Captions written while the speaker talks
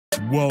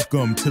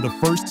Welcome to the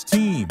First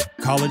Team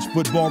College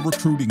Football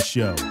Recruiting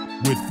Show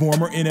with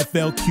former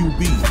NFL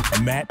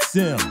QB Matt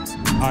Sims,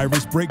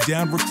 Irish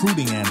Breakdown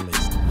Recruiting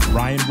Analyst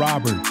Ryan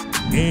Roberts,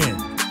 and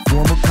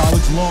former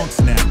college long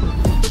snapper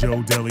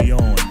Joe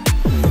DeLeone.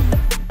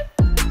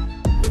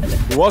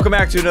 Welcome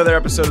back to another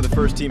episode of the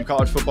First Team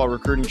College Football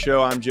Recruiting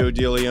Show. I'm Joe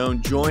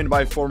DeLeone, joined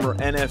by former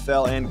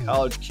NFL and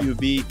college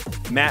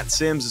QB Matt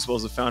Sims, as well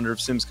as the founder of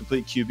Sims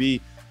Complete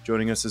QB.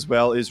 Joining us as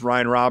well is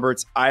Ryan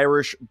Roberts,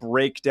 Irish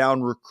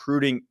Breakdown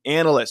Recruiting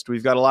Analyst.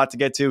 We've got a lot to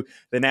get to.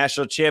 The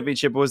national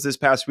championship was this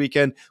past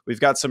weekend. We've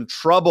got some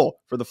trouble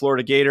for the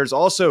Florida Gators.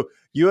 Also,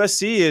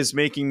 USC is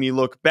making me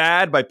look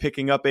bad by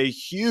picking up a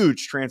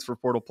huge transfer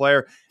portal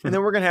player. And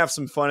then we're going to have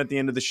some fun at the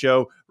end of the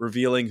show,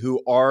 revealing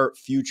who our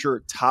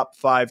future top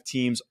 5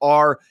 teams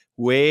are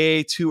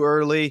way too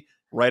early,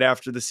 right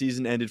after the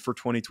season ended for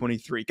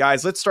 2023.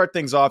 Guys, let's start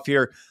things off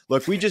here.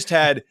 Look, we just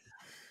had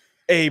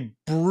a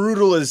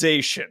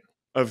brutalization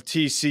of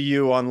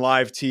TCU on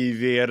live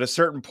TV. At a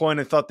certain point,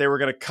 I thought they were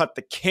going to cut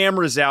the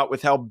cameras out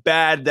with how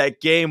bad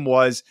that game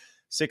was.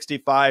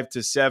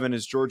 65-7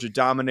 as Georgia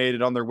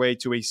dominated on their way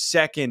to a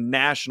second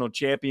national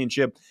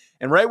championship.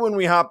 And right when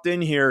we hopped in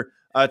here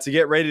to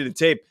get ready to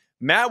tape,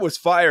 Matt was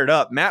fired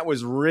up. Matt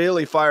was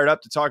really fired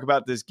up to talk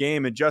about this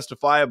game, and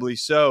justifiably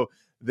so.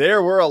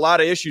 There were a lot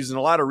of issues and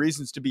a lot of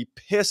reasons to be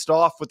pissed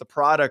off with the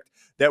product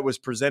that was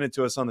presented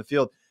to us on the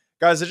field.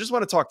 Guys, I just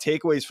want to talk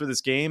takeaways for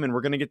this game, and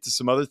we're going to get to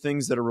some other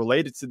things that are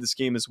related to this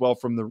game as well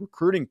from the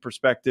recruiting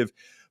perspective.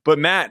 But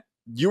Matt,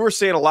 you were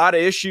saying a lot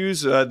of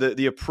issues,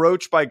 the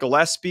approach by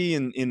Gillespie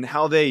and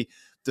how they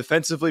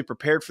defensively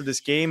prepared for this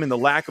game and the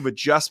lack of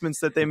adjustments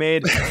that they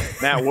made.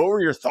 Matt, what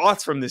were your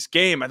thoughts from this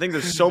game? I think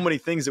there's so many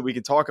things that we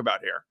could talk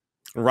about here.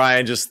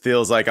 Ryan just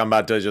feels like I'm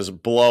about to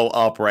just blow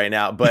up right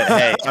now. But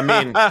hey, I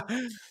mean,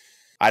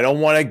 I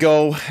don't want to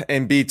go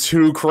and be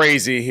too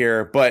crazy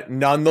here, but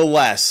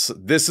nonetheless,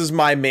 this is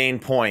my main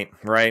point,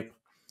 right?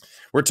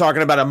 We're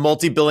talking about a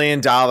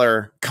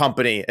multi-billion-dollar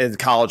company in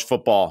college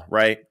football,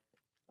 right?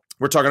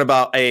 We're talking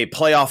about a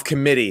playoff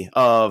committee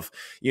of,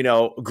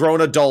 grown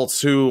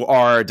adults who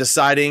are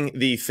deciding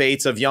the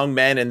fates of young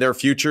men and their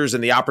futures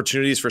and the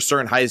opportunities for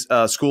certain high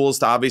schools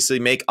to obviously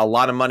make a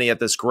lot of money at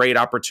this great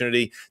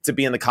opportunity to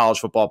be in the college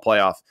football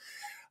playoff.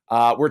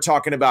 We're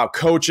talking about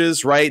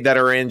coaches, right, that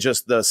are in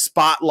just the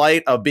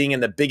spotlight of being in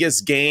the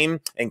biggest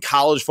game in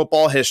college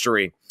football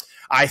history.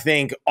 I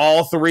think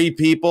all 3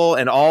 people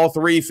in all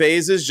 3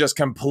 phases just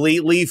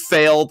completely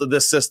failed the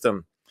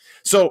system.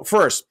 So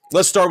first,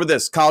 let's start with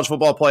this College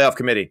Football Playoff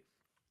Committee.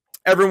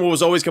 Everyone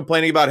was always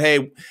complaining about,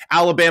 hey,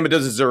 Alabama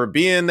doesn't deserve to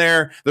be in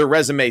there. Their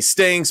resume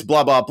stinks,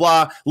 blah, blah,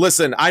 blah.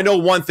 Listen, I know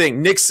one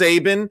thing. Nick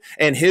Saban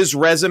and his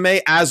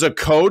resume as a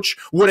coach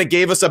would have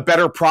gave us a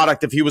better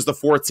product if he was the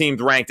 4th team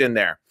ranked in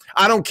there.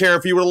 I don't care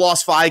if he would have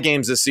lost 5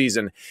 games this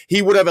season.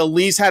 He would have at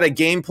least had a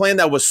game plan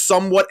that was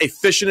somewhat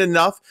efficient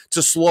enough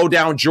to slow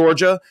down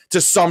Georgia to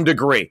some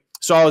degree.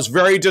 So I was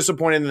very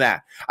disappointed in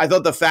that. I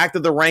thought the fact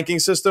that the ranking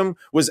system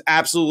was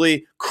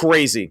absolutely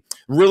crazy.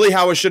 Really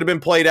how it should have been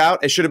played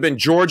out, it should have been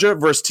Georgia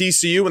versus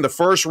TCU in the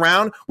first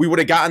round. We would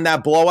have gotten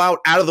that blowout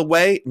out of the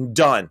way and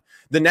done.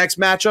 The next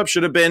matchup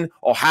should have been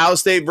Ohio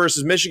State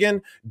versus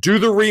Michigan. Do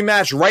the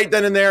rematch right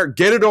then and there,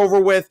 get it over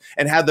with,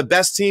 and have the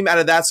best team out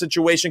of that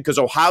situation, because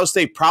Ohio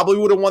State probably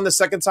would have won the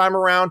second time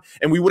around,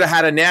 and we would have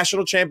had a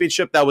national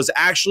championship that was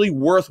actually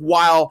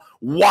worthwhile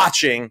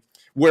watching,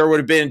 where it would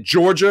have been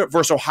Georgia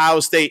versus Ohio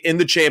State in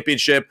the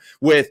championship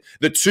with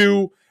the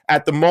 2,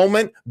 at the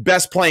moment,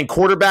 best playing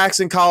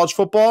quarterbacks in college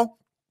football,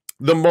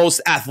 the most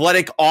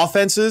athletic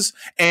offenses,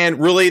 and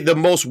really the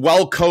most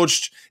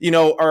well-coached,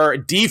 or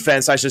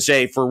defense, I should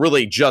say, for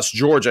really just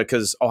Georgia,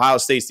 because Ohio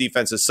State's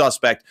defense is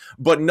suspect.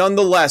 But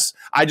nonetheless,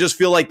 I just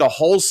feel like the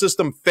whole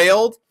system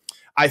failed.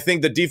 I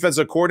think the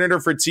defensive coordinator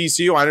for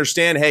TCU, I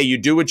understand, hey, you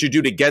do what you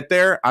do to get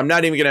there. I'm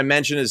not even going to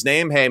mention his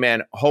name. Hey,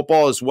 man, hope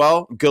all is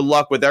well. Good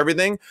luck with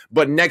everything.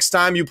 But next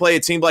time you play a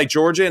team like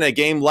Georgia in a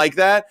game like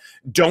that,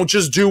 don't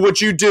just do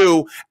what you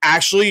do.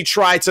 Actually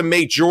try to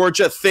make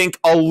Georgia think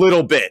a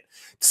little bit.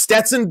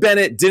 Stetson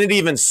Bennett didn't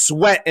even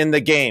sweat in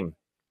the game.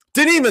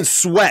 Didn't even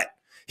sweat.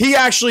 He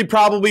actually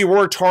probably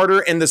worked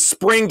harder in the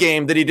spring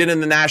game than he did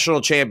in the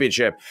national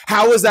championship.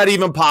 How is that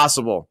even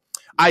possible?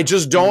 I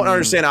just don't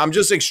understand. I'm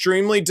just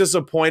extremely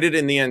disappointed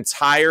in the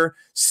entire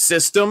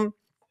system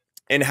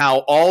and how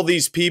all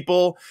these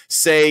people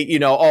say,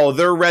 oh,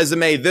 their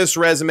resume, this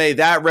resume,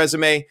 that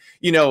resume,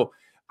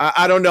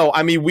 I don't know.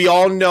 I mean, we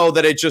all know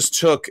that it just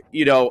took,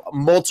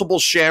 multiple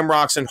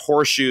shamrocks and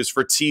horseshoes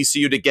for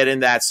TCU to get in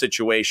that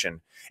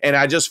situation. And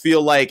I just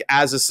feel like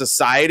as a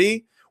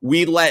society,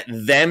 we let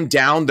them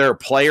down, their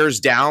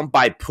players down,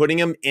 by putting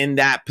them in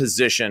that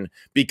position,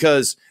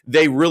 because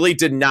they really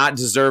did not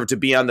deserve to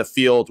be on the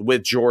field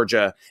with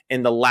Georgia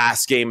in the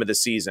last game of the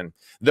season.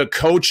 The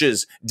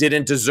coaches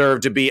didn't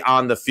deserve to be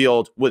on the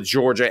field with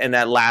Georgia in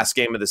that last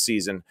game of the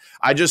season.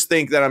 I just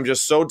think that I'm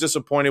just so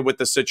disappointed with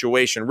the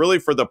situation, really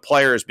for the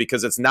players,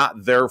 because it's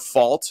not their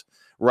fault,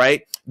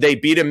 right? They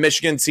beat a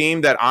Michigan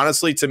team that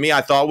honestly, to me,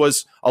 I thought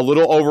was a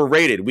little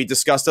overrated. We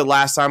discussed it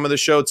last time on the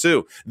show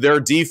too. Their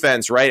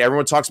defense, right?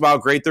 Everyone talks about how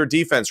great their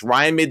defense.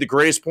 Ryan made the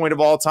greatest point of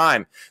all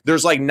time.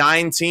 There's like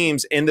 9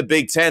 teams in the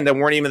Big Ten that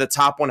weren't even the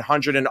top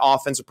 100 in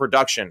offensive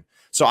production.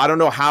 So I don't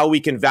know how we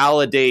can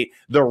validate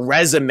the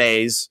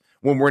resumes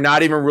when we're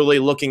not even really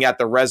looking at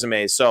the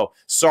resumes. So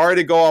sorry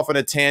to go off on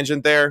a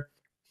tangent there.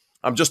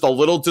 I'm just a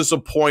little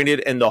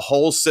disappointed in the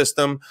whole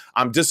system.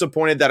 I'm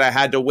disappointed that I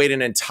had to wait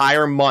an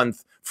entire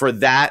month for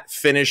that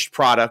finished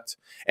product.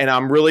 And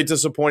I'm really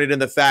disappointed in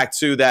the fact,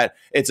 too, that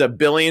it's a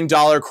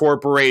billion-dollar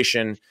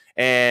corporation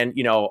and,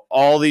 you know,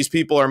 all these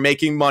people are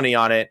making money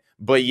on it.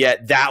 But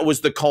yet that was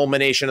the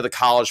culmination of the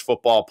college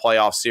football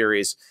playoff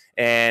series.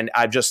 And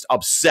I'm just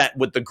upset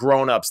with the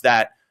grown-ups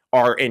that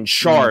are in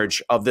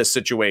charge of this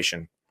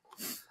situation.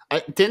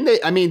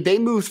 They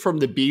moved from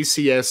the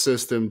BCS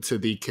system to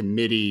the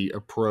committee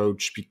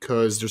approach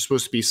because there's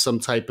supposed to be some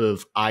type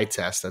of eye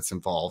test that's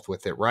involved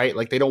with it, right?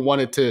 Like they don't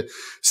want it to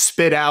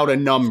spit out a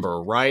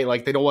number, right?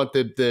 Like they don't want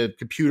the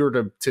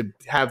computer to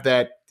have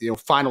that, you know,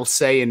 final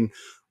say in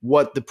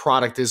what the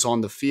product is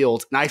on the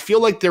field. And I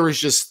feel like there is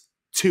just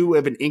too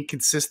of an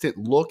inconsistent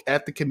look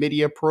at the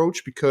committee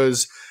approach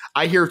because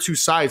I hear two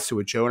sides to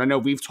it, Joe. And I know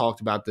we've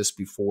talked about this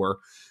before.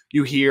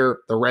 You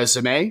hear the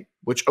resume,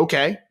 which,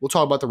 okay, we'll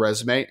talk about the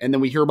resume. And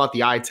then we hear about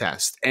the eye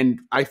test.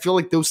 And I feel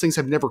like those things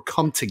have never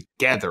come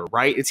together,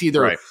 right? It's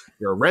either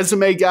you're a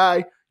resume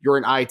guy, you're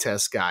an eye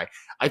test guy.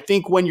 I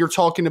think when you're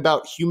talking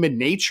about human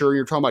nature,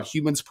 you're talking about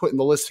humans putting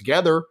the list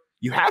together,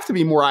 you have to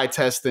be more eye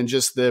test than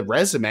just the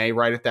resume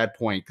right at that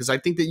point. Because I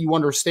think that you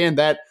understand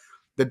that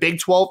the Big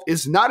 12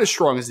 is not as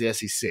strong as the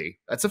SEC.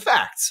 That's a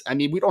fact. I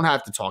mean, we don't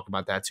have to talk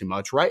about that too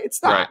much, right?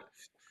 It's not. Right.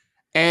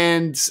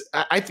 And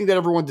I think that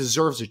everyone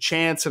deserves a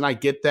chance, and I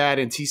get that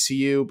in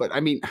TCU. But, I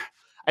mean,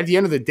 at the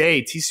end of the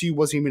day, TCU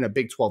wasn't even a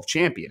Big 12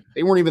 champion.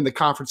 They weren't even the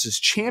conference's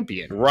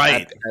champion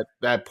at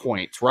that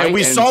point, right? And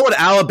we saw what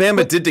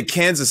Alabama did to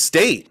Kansas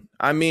State.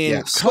 I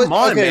mean, come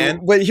on,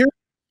 man. But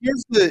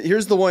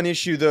here's the one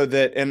issue, though,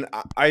 that – and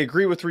I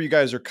agree with where you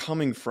guys are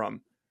coming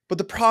from. But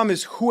the problem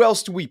is, who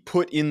else do we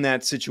put in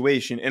that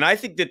situation? And I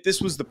think that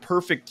this was the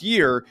perfect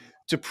year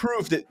to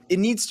prove that it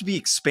needs to be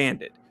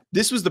expanded.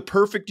 This was the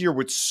perfect year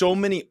with so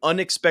many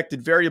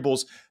unexpected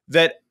variables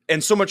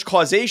and so much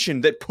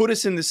causation that put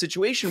us in the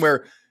situation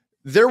where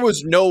there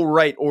was no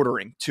right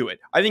ordering to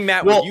it. I think,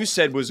 Matt, what you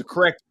said was a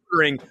correct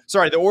ordering.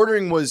 Sorry, the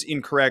ordering was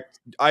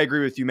incorrect. I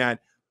agree with you, Matt.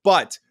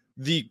 But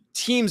the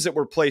teams that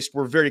were placed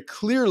were very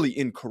clearly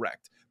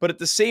incorrect. But at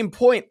the same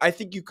point, I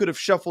think you could have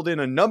shuffled in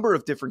a number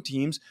of different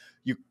teams.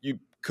 You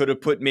could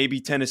have put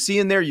maybe Tennessee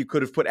in there. You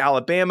could have put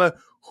Alabama.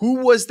 Who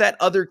was that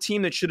other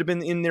team that should have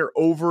been in there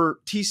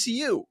over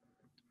TCU?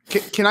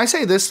 Can I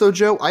say this, though,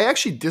 Joe? I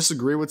actually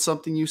disagree with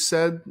something you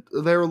said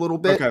there a little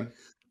bit. Okay.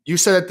 You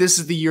said that this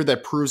is the year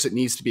that proves it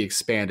needs to be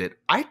expanded.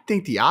 I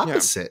think the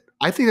opposite.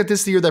 Yeah. I think that this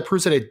is the year that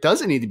proves that it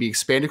doesn't need to be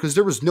expanded because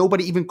there was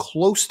nobody even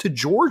close to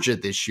Georgia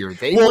this year.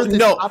 Should we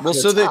go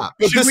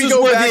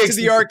back to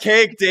the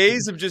archaic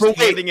days of just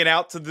handing it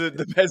out to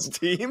the best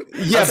team?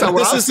 Yes,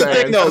 this is the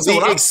thing, though.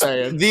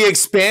 The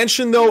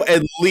expansion, though,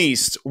 at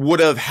least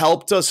would have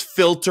helped us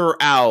filter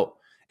out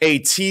a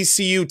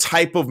TCU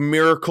type of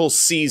miracle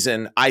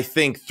season, I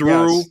think,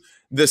 through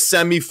the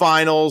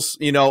semifinals.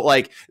 You know,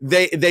 like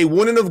they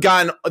wouldn't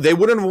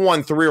have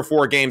won 3 or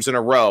 4 games in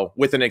a row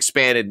with an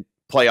expanded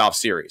playoff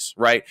series,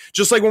 right?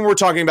 Just like when we're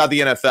talking about the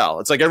NFL.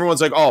 It's like everyone's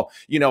like, oh,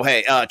 you know,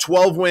 hey,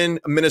 12-win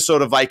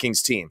Minnesota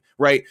Vikings team,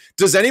 right?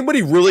 Does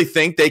anybody really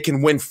think they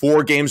can win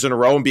 4 games in a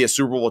row and be a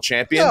Super Bowl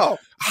champion? No.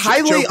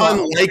 Highly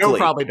unlikely. Joe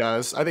probably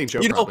does. I think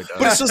Joe probably does.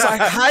 But it's just like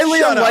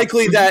highly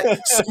unlikely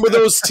that some of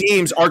those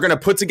teams are going to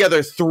put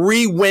together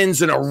 3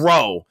 wins in a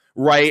row,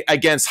 right,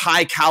 against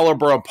high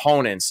caliber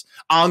opponents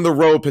on the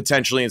road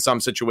potentially in some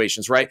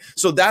situations, right?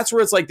 So that's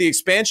where it's like the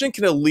expansion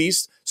can at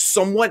least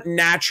somewhat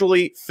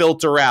naturally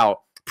filter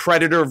out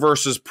predator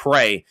versus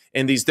prey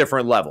in these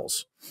different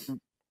levels.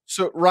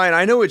 So, Ryan,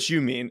 I know what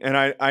you mean, and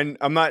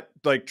I'm not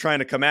like trying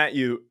to come at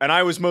you, and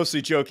I was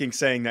mostly joking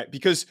saying that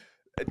because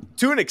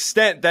to an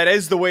extent, that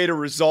is the way to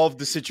resolve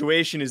the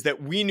situation, is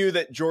that we knew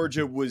that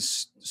Georgia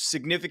was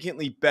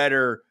significantly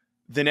better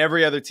than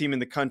every other team in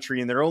the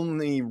country, and their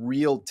only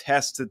real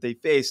test that they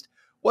faced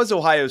was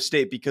Ohio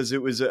State because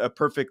it was a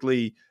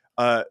perfectly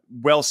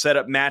well set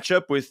up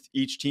matchup with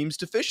each team's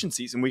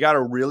deficiencies, and we got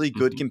a really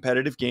good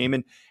competitive game.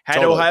 And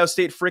had Ohio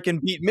State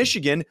frickin' beat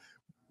Michigan,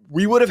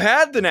 we would have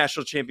had the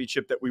national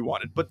championship that we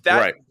wanted, but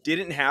that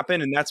didn't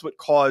happen, and that's what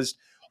caused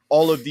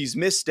all of these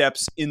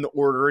missteps in the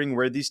ordering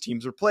where these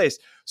teams are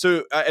placed.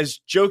 So as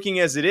joking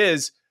as it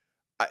is,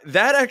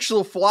 that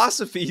actual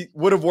philosophy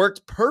would have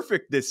worked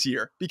perfect this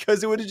year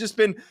because it would have just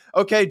been,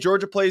 okay,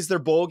 Georgia plays their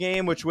bowl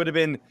game, which would have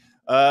been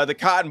the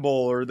Cotton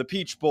Bowl or the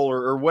Peach Bowl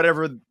or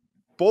whatever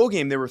bowl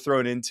game they were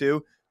thrown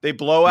into. They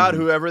blow out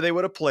whoever they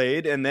would have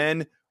played, and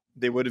then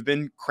they would have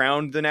been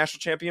crowned the national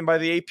champion by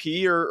the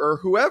AP or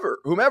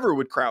whomever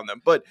would crown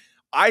them. But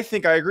I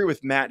think I agree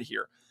with Matt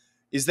here,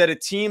 is that a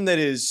team that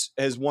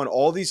has won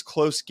all these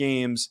close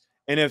games,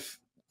 and if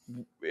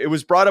it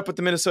was brought up with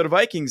the Minnesota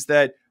Vikings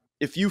that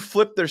if you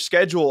flip their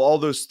schedule, all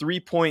those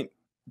 3-point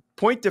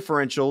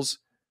differentials,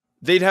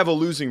 they'd have a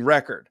losing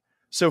record.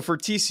 So for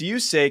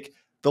TCU's sake,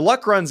 the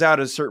luck runs out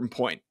at a certain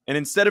point. And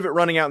instead of it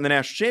running out in the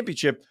national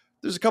championship,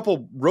 there's a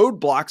couple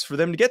roadblocks for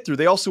them to get through.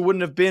 They also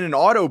wouldn't have been an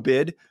auto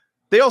bid.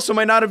 They also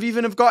might not have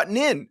even have gotten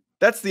in.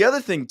 That's the other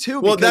thing, too.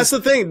 Well, that's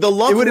the thing. The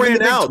luck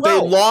ran out. They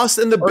lost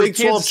in the Big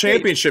 12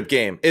 championship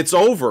game. It's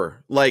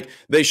over. Like,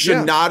 they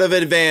should not have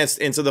advanced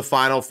into the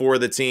Final Four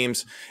of the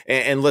teams.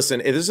 And listen,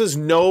 this is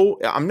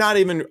I'm not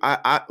even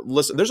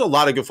listen, there's a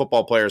lot of good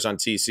football players on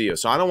TCU,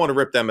 so I don't want to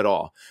rip them at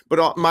all. But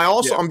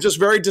I'm just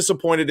very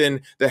disappointed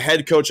in the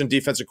head coach and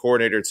defensive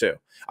coordinator, too.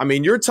 I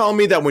mean, you're telling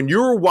me that when you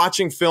were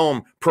watching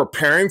film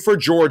preparing for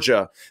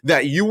Georgia,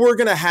 that you were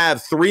going to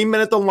have 3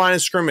 minutes at the line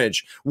of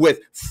scrimmage with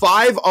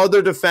 5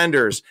 other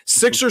defenders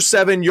 6 or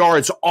 7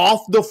 yards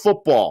off the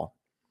football.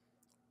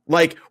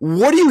 Like,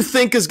 what do you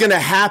think is going to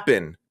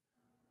happen?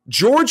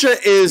 Georgia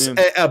is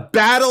a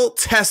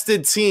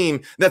battle-tested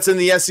team that's in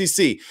the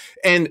SEC,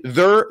 and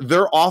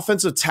their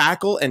offensive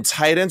tackle and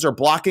tight ends are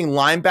blocking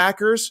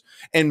linebackers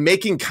and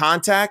making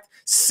contact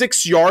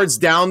 6 yards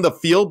down the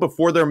field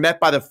before they're met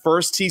by the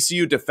first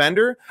TCU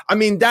defender. I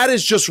mean, that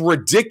is just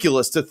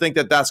ridiculous to think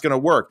that that's going to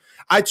work.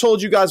 I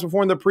told you guys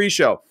before in the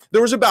pre-show,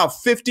 there was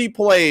about 50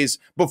 plays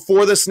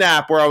before the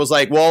snap where I was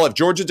like, well, if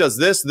Georgia does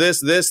this,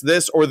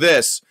 or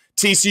this,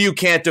 TCU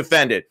can't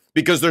defend it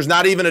because there's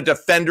not even a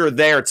defender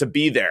there to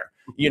be there.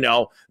 You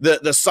know,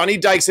 the Sonny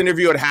Dykes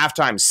interview at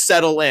halftime,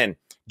 settle in.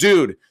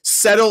 Dude,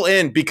 settle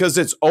in because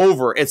it's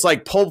over. It's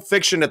like Pulp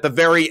Fiction at the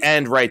very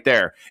end right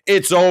there.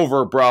 It's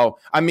over, bro.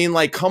 I mean,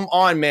 like, come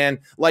on, man.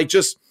 Like,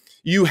 just,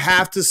 you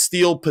have to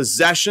steal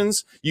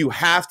possessions. You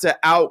have to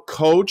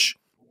out-coach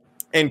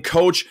and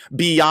coach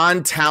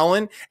beyond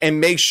talent and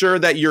make sure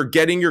that you're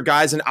getting your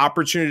guys an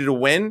opportunity to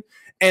win.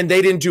 And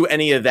they didn't do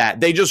any of that.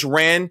 They just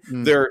ran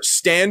their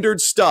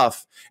standard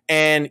stuff.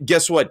 And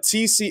guess what?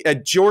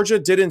 Georgia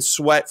didn't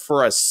sweat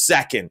for a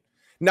second.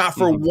 Not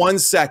for 1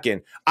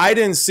 second. I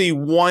didn't see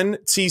one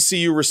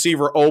TCU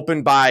receiver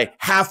open by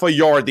half a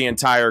yard the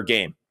entire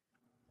game.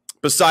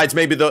 Besides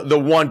maybe the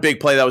one big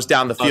play that was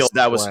down the field.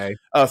 That was a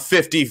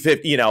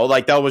 50-50, you know,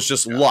 like that was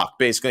just luck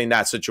basically in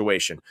that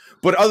situation.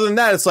 But other than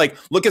that, it's like,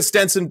 look at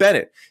Stetson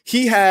Bennett.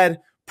 He had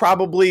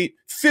probably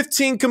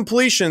 15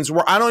 completions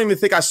where I don't even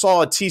think I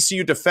saw a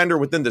TCU defender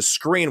within the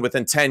screen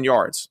within 10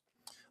 yards.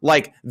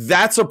 Like,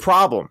 that's a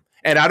problem.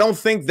 And I don't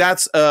think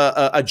that's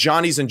a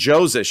Johnny's and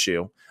Joe's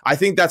issue. I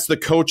think that's the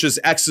coach's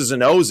X's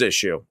and O's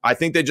issue. I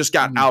think they just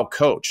got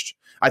out-coached.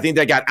 I think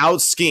they got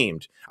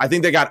out-schemed. I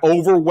think they got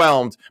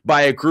overwhelmed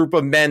by a group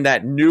of men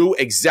that knew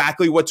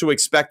exactly what to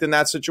expect in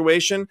that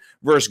situation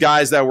versus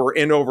guys that were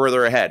in over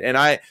their head. And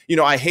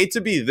I hate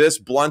to be this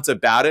blunt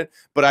about it,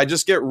 but I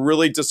just get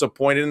really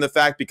disappointed in the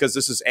fact because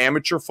this is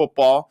amateur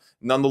football.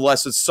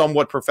 Nonetheless, it's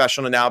somewhat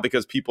professional now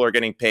because people are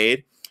getting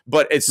paid.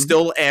 But it's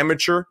still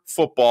amateur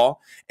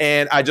football,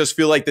 and I just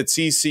feel like the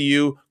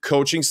TCU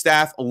coaching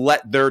staff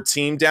let their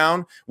team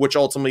down, which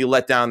ultimately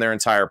let down their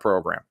entire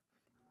program.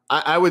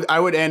 I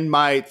would end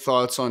my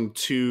thoughts on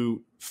 2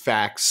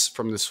 facts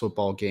from this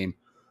football game.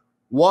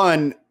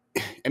 One,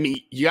 I mean,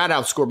 you got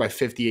outscored by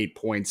 58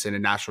 points in a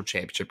national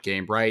championship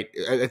game, right?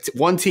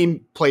 One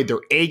team played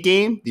their A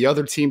game, the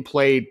other team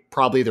played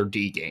probably their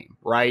D game,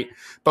 right?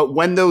 But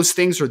when those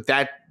things are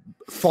that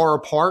far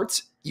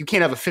apart, you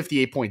can't have a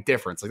 58-point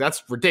difference. Like,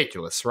 that's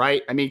ridiculous,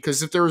 right? I mean,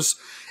 because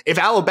if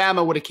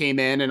Alabama would have came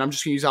in, and I'm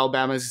just going to use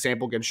Alabama as an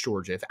example against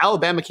Georgia. If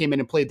Alabama came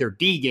in and played their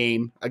D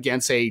game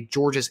against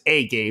Georgia's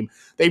A game,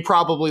 they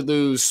probably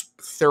lose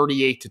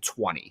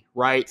 38-20,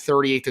 right?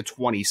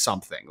 38-20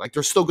 something. Like,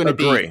 they're still going to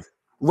be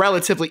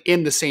relatively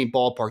in the same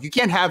ballpark. You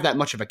can't have that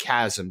much of a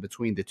chasm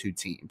between the two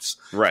teams.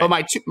 Right.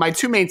 But my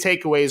two main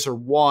takeaways are,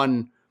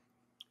 one,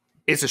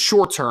 it's a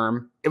short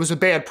term. It was a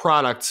bad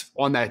product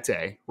on that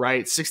day,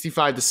 right?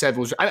 65-7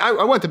 was. I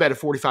went to bed at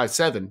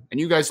 45-7, and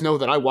you guys know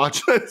that I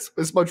watch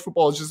as much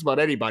football as just about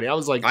anybody. I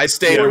was like, I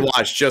stayed and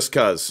watched just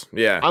cause.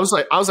 Yeah, I was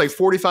like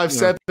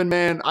 45-7,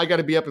 man. I got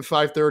to be up at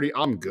 5:30.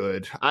 I'm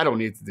good. I don't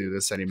need to do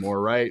this anymore,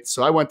 right?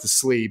 So I went to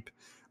sleep.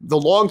 The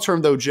long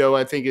term, though, Joe,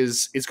 I think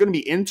is going to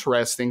be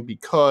interesting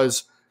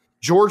because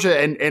Georgia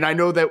and I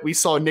know that we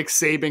saw Nick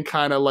Saban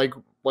kind of like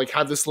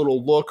have this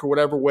little look or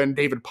whatever when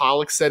David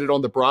Pollack said it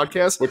on the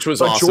broadcast, which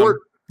was awesome.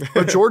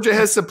 But Georgia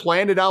has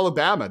supplanted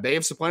Alabama. They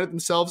have supplanted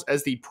themselves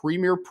as the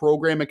premier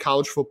program in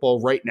college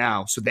football right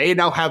now. So they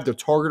now have their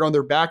target on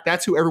their back.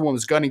 That's who everyone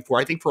was gunning for.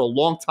 I think for a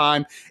long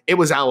time, it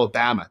was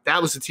Alabama.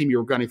 That was the team you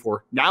were gunning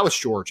for. Now it's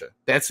Georgia.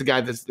 That's the guy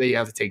that they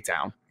have to take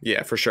down.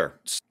 Yeah, for sure.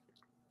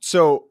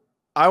 So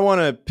I want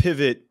to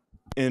pivot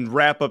and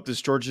wrap up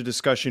this Georgia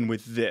discussion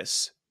with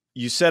this.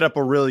 You set up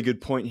a really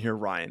good point here,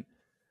 Ryan.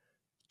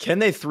 Can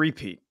they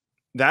three-peat?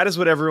 That is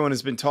what everyone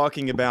has been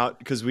talking about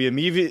because we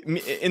immediately,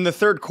 in the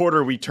third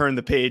quarter, we turned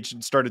the page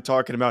and started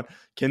talking about,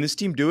 can this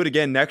team do it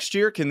again next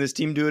year? Can this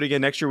team do it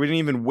again next year? We didn't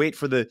even wait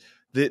for the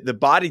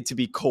body to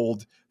be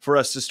cold for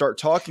us to start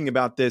talking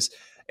about this.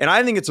 And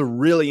I think it's a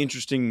really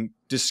interesting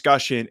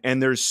discussion.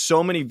 And there's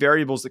so many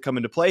variables that come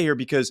into play here,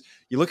 because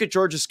you look at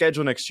Georgia's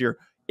schedule next year,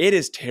 it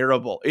is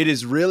terrible. It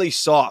is really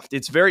soft.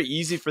 It's very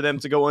easy for them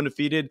to go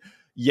undefeated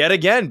yet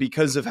again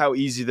because of how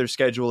easy their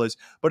schedule is.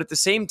 But at the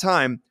same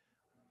time,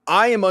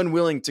 I am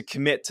unwilling to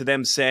commit to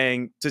them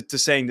saying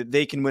that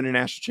they can win a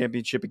national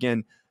championship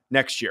again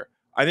next year.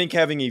 I think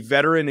having a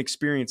veteran,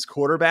 experienced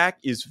quarterback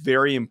is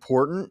very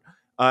important.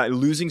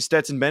 Losing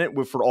Stetson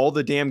Bennett for all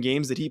the damn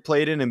games that he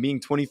played in and being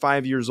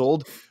 25 years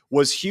old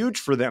was huge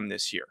for them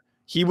this year.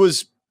 He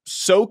was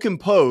so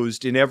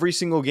composed in every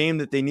single game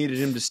that they needed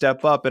him to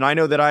step up. And I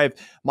know that I have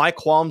my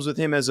qualms with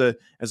him as a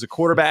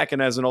quarterback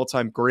and as an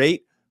all-time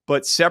great,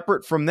 but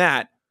separate from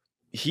that,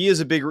 he is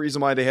a big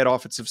reason why they had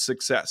offensive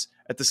success.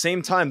 At the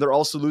same time, they're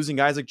also losing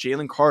guys like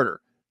Jalen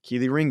Carter,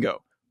 Keely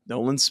Ringo,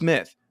 Nolan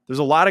Smith. There's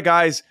a lot of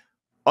guys,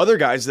 other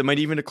guys that might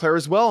even declare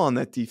as well on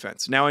that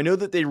defense. Now, I know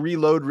that they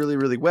reload really,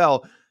 really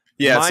well.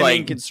 Yeah, my it's main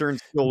like concern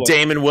still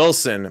Damon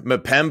Wilson,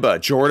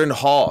 Mpemba, Jordan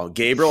Hall,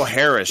 Gabriel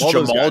Harris, all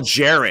those Jamal guys.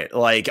 Jarrett.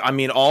 Like, I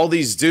mean, all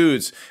these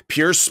dudes,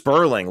 Pierce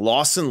Sperling,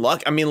 Lawson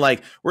Luck. I mean,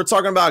 like, we're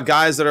talking about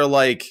guys that are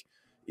like,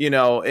 you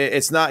know,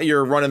 it's not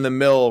your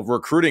run-in-the-mill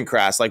recruiting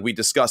class like we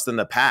discussed in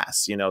the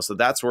past, you know. So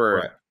that's where,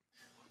 Right.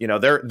 you know,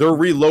 they're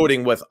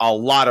reloading with a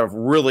lot of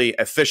really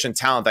efficient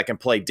talent that can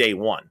play day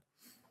one.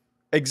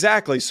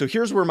 Exactly. So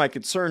here's where my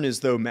concern is,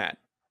 though, Matt,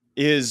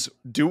 is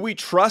do we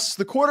trust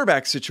the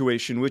quarterback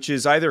situation, which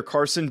is either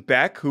Carson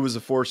Beck, who was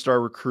a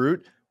 4-star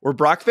recruit, or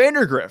Brock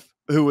Vandergriff,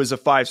 who was a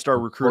 5-star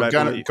recruit, Or I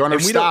believe. Gunnar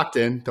And we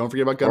Stockton. Don't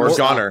forget about Gunnar Or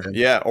Stockton. Gunner.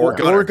 Yeah. Or Or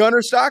Gunner.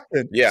 Gunnar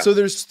Stockton. Yeah. So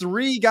there's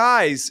 3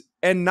 guys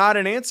and not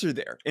an answer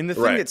there. And the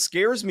thing Right. that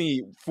scares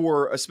me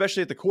for,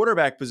 especially at the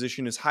quarterback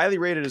position, as highly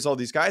rated as all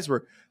these guys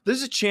were,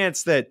 there's a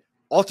chance that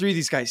all 3 of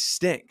these guys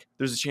stink.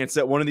 There's a chance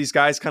that one of these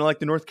guys, kind of like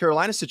the North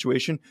Carolina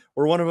situation,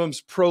 or one of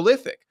them's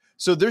prolific.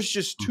 So there's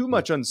just too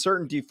much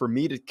uncertainty for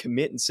me to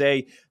commit and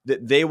say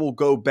that they will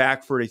go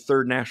back for a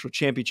 3rd national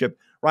championship.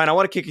 Ryan, I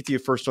want to kick it to you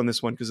first on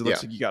this one, because it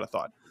looks like you got a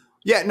thought.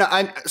 Yeah,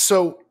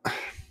 no,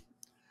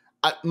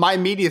 my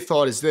immediate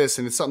thought is this,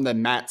 and it's something that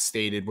Matt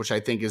stated, which I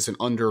think is an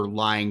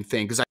underlying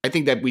thing, because I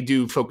think that we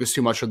do focus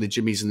too much on the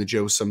Jimmies and the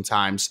Joes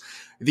sometimes.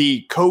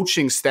 The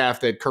coaching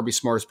staff that Kirby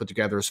Smart has put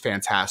together is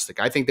fantastic.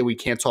 I think that we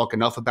can't talk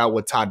enough about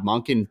what Todd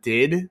Monken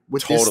did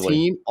with this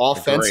team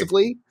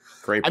offensively.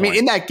 Great I mean,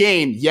 in that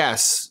game,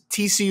 yes,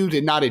 TCU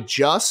did not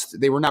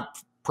adjust. They were not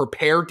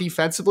prepared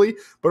defensively,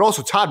 but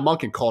also Todd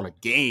Monken called a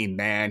game,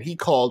 man. He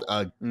called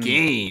a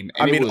game.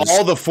 And I mean,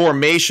 all the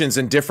formations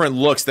and different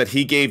looks that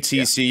he gave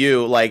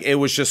TCU, like, it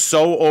was just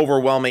so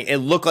overwhelming. It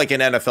looked like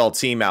an NFL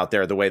team out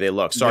there, the way they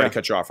look. Sorry to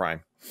cut you off,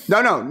 Ryan.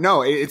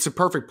 No. It's a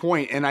perfect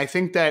point. And I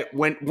think that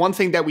one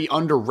thing that we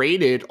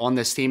underrated on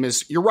this team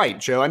is, you're right,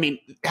 Joe. I mean,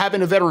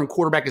 having a veteran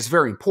quarterback is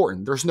very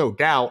important. There's no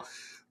doubt.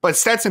 But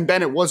Stetson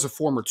Bennett was a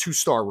former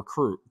 2-star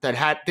recruit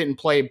that didn't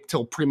play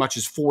till pretty much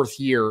his 4th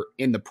year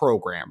in the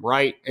program,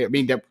 right? I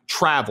mean, that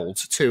traveled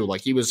too.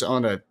 Like, he was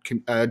on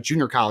a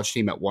junior college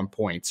team at one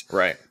point.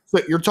 Right. So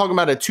you're talking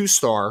about a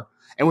 2-star,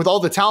 and with all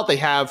the talent they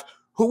have,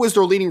 who was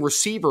their leading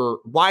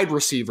wide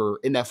receiver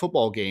in that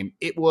football game?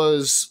 It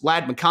was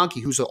Ladd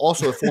McConkey, who's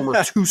also a former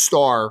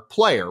 2-star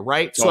player,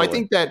 right? Totally. So I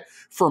think that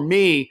for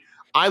me,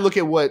 I look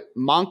at what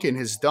Monken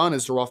has done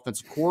as their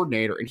offensive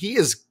coordinator, and he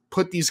has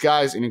put these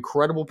guys in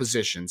incredible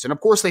positions. And of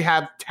course they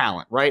have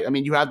talent, right? I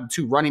mean, you have the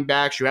 2 running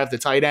backs, you have the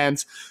tight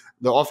ends,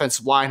 the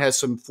offensive line has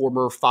some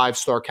former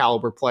 5-star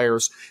caliber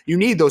players. You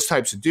need those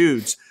types of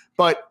dudes.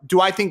 But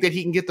do I think that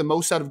he can get the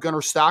most out of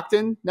Gunnar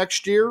Stockton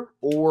next year,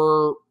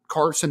 or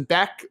Carson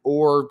Beck,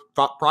 or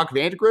Brock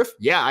Vandergriff?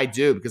 Yeah, I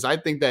do, because I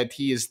think that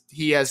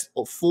he has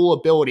a full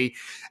ability,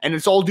 and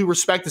it's all due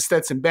respect to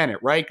Stetson Bennett,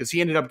 right? Because he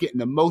ended up getting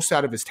the most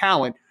out of his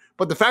talent.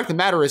 But the fact of the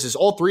matter is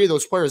all 3 of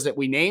those players that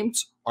we named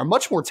are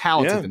much more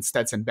talented than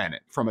Stetson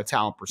Bennett from a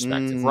talent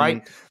perspective,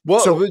 right? Well,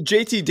 so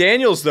JT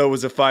Daniels, though,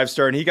 was a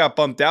 5-star, and he got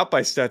bumped out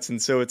by Stetson.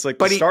 So it's like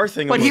the star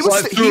thing. But he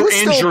was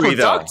still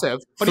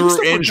productive. But he was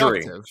still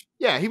injury. productive.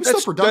 Yeah, he was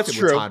still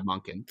productive with Todd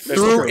Monken.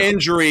 Through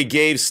injury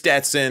gave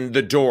Stetson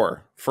the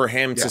door for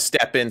him to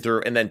step in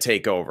through and then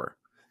take over.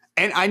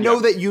 And I know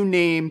that you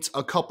named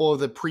a couple of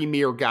the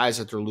premier guys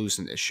that they're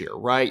losing this year,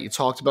 right? You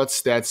talked about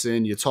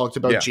Stetson. You talked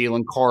about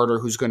Jalen Carter,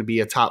 who's going to be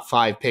a top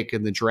 5 pick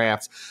in the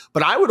draft.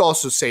 But I would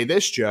also say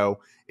this,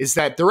 Joe, is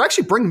that they're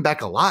actually bringing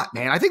back a lot,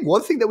 man. I think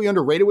one thing that we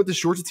underrated with this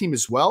Georgia team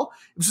as well,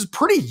 it was a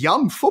pretty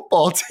young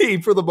football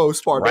team for the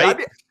most part. Right. I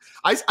mean,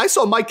 I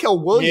saw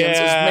Michael Williams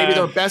as maybe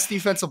their best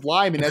defensive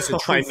lineman as a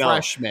true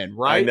freshman,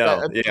 right?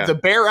 The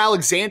Bear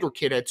Alexander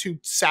kid had 2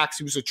 sacks.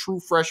 He was a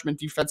true freshman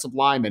defensive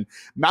lineman.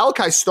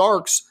 Malachi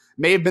Starks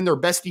may have been their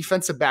best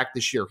defensive back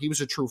this year. He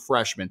was a true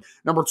freshman.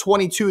 Number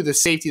 22, the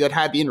safety that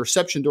had the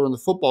interception during the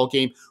football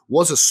game,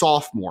 was a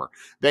sophomore.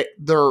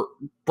 Their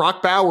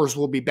Brock Bowers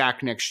will be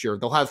back next year.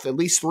 They'll have at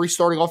least 3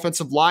 starting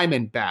offensive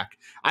linemen back.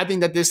 I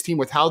think that this team,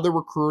 with how they're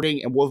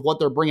recruiting and with what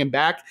they're bringing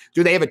back,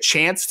 do they have a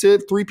chance to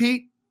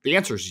three-peat? The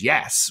answer is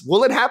yes.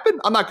 Will it happen?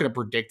 I'm not going to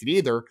predict it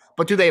either,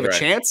 but do they have a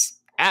chance?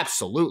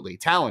 Absolutely.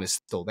 Talent is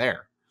still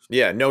there.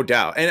 Yeah, no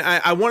doubt. And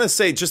I want to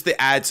say, just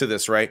to add to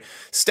this, right?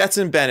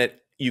 Stetson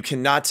Bennett, you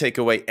cannot take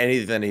away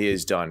anything he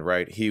has done,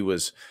 right? He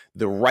was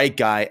the right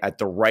guy at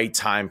the right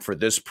time for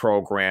this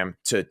program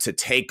to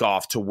take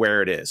off to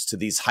where it is, to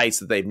these heights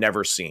that they've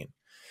never seen.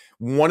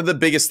 One of the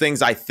biggest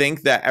things I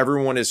think that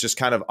everyone is just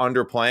kind of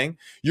underplaying,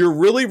 you're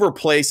really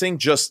replacing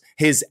just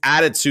his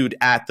attitude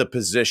at the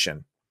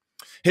position.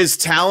 His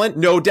talent,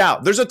 no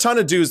doubt. There's a ton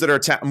of dudes that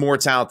are more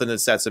talented than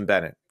Stetson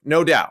Bennett.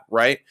 No doubt,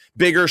 right?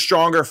 Bigger,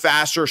 stronger,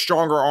 faster,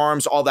 stronger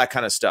arms, all that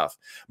kind of stuff.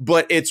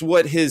 But it's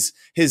what his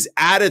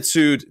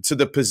attitude to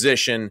the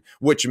position,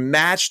 which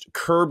matched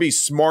Kirby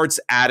Smart's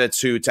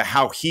attitude to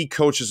how he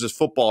coaches his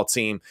football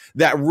team,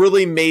 that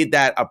really made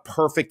that a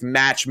perfect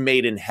match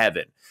made in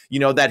heaven. You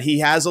know, that he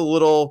has a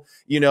little,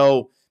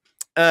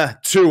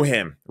 to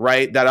him,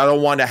 right? That I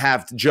don't want to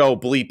have Joe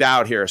bleep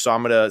out here, so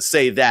I'm going to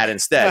say that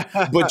instead.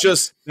 But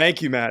just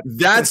thank you, Matt.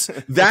 That's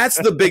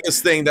the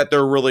biggest thing that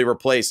they're really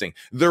replacing.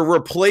 They're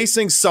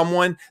replacing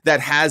someone that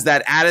has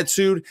that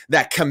attitude,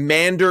 that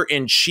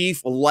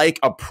commander-in-chief like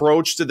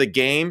approach to the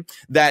game,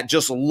 that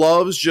just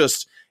loves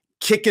just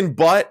kicking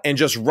butt and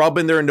just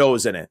rubbing their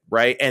nose in it,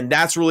 right? And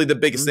that's really the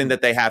biggest thing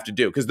that they have to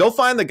do, because they'll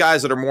find the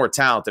guys that are more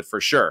talented for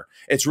sure.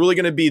 It's really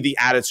going to be the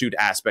attitude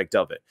aspect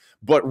of it.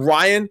 But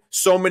Ryan,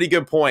 so many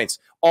good points.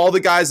 All the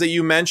guys that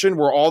you mentioned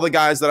were all the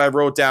guys that I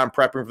wrote down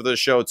prepping for this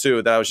show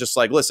too, that I was just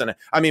like, listen,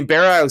 I mean,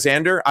 Bear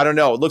Alexander, I don't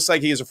know. It looks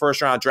like he's a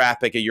first-round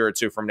draft pick a year or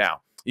two from now.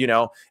 You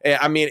know,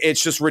 I mean,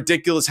 it's just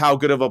ridiculous how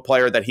good of a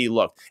player that he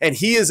looked. And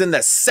he is in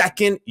the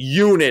second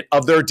unit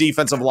of their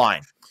defensive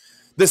line.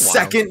 The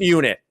second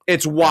unit.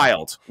 It's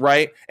wild,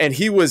 right? And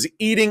he was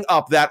eating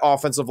up that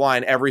offensive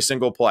line every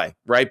single play,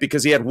 right?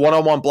 Because he had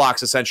one-on-one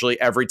blocks essentially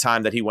every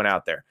time that he went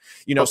out there.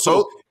 You know,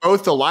 so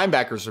both the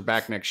linebackers are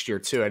back next year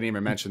too. I didn't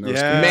even mention those.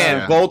 Yeah.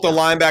 Man, both the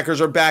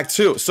linebackers are back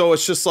too. So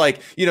it's just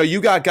like,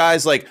 you got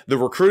guys like the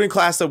recruiting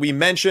class that we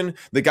mentioned,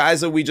 the guys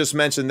that we just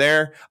mentioned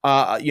there,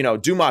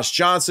 Dumas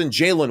Johnson,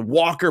 Jalen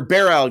Walker,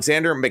 Bear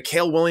Alexander,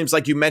 Mikhail Williams,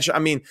 like you mentioned. I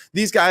mean,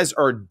 these guys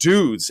are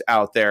dudes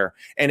out there.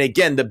 And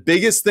again, the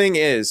biggest thing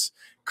is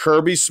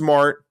Kirby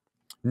Smart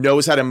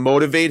knows how to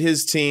motivate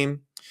his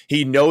team.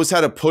 He knows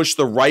how to push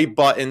the right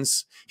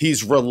buttons.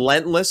 He's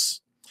relentless,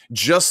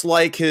 just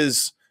like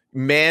his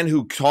man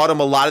who taught him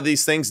a lot of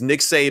these things,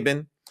 Nick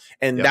Saban.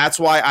 And that's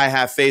why I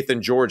have faith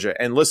in Georgia.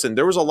 And listen,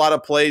 there was a lot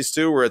of plays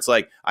too where it's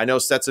like, I know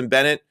Stetson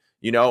Bennett,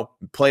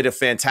 played a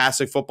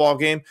fantastic football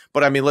game.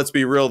 But I mean, let's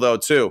be real though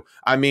too.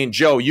 I mean,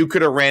 Joe, you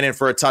could have ran in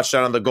for a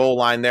touchdown on the goal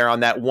line there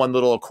on that one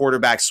little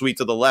quarterback sweep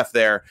to the left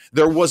there.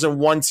 There wasn't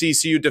one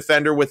TCU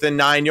defender within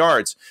 9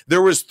 yards.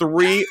 There was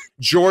 3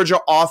 Georgia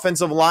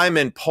offensive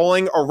linemen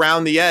pulling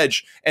around the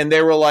edge, and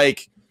they were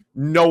like,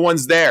 no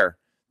one's there.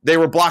 They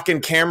were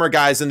blocking camera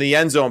guys in the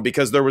end zone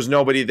because there was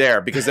nobody there,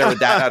 because they were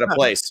that out of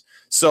place.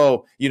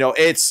 So,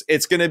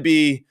 it's going to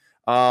be,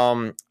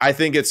 I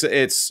think it's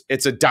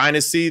a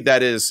dynasty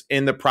that is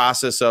in the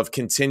process of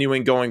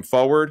continuing going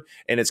forward,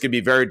 and it's going to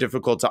be very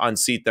difficult to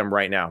unseat them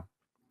right now.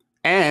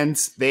 And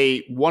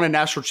they won a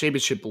national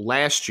championship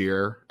last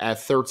year at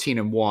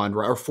 13-1,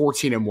 or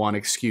 14-1,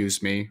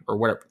 excuse me, or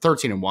whatever,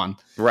 13-1.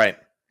 Right.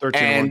 13-1.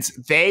 And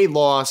they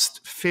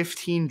lost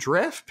 15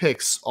 draft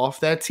picks off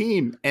that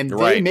team. And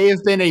they may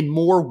have been a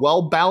more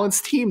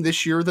well-balanced team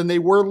this year than they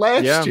were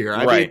last year.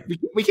 I mean,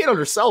 we can't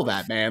undersell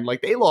that, man.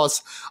 Like, they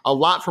lost a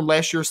lot from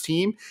last year's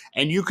team,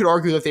 and you could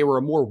argue that they were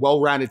a more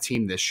well-rounded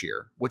team this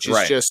year, which is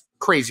just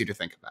crazy to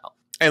think about.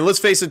 And let's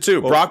face it,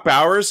 too. Brock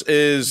Bowers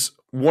is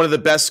one of the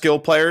best skill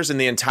players in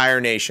the entire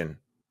nation.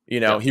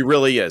 He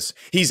really is.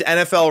 He's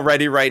NFL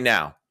ready right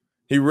now.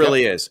 He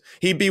really is.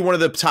 He'd be one of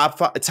the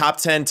top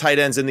 10 tight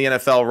ends in the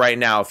NFL right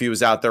now if he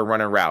was out there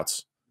running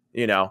routes.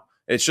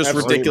 It's just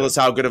ridiculous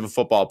how good of a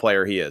football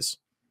player he is.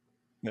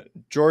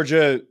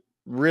 Georgia,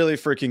 really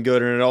freaking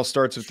good. And it all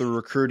starts with the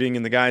recruiting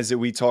and the guys that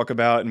we talk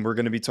about and we're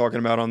going to be talking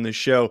about on this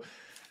show.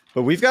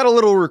 But we've got a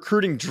little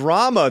recruiting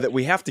drama that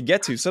we have to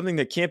get to, something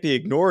that can't be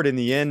ignored in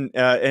the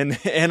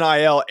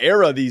NIL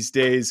era these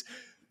days.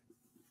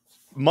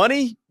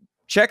 Money,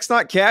 checks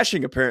not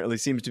cashing, apparently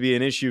seems to be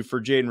an issue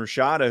for Jaden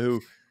Rashada,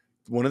 who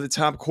one of the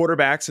top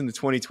quarterbacks in the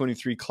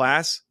 2023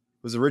 class,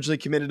 was originally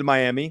committed to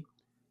Miami.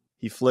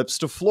 He flips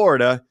to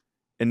Florida,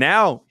 and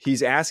now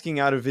he's asking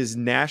out of his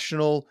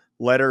national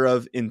letter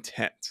of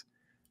intent.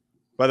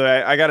 By the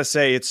way, I got to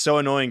say, it's so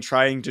annoying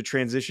trying to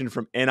transition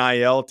from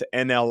NIL to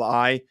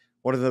NLI.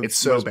 One of the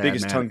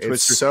biggest tongue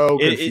twisters. It's so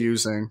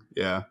confusing.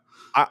 Yeah.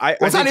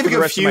 It's not even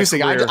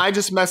confusing. I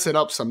just mess it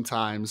up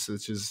sometimes,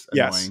 which is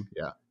annoying.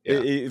 Yeah.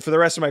 For the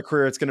rest of my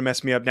career, it's going to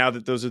mess me up now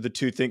that those are the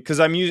two things. Because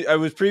I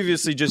was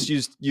previously just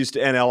used to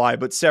NLI,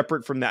 but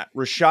separate from that.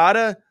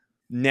 Rashada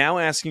now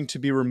asking to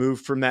be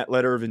removed from that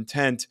letter of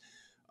intent.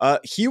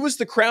 He was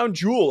the crown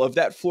jewel of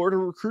that Florida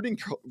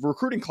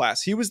recruiting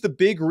class. He was the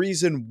big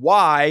reason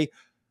why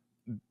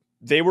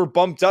they were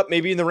bumped up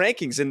maybe in the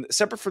rankings. And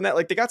separate from that,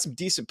 like, they got some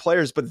decent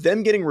players, but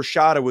them getting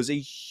Rashada was a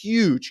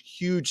huge,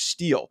 huge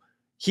steal.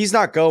 He's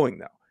not going,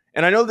 though.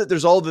 And I know that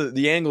there's all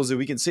the angles that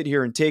we can sit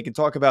here and take and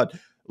talk about,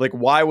 like,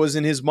 why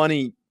wasn't his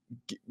money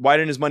why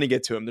didn't his money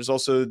get to him? There's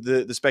also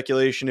the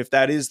speculation if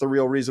that is the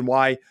real reason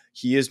why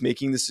he is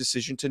making this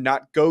decision to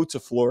not go to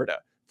Florida.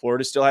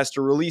 Florida still has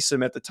to release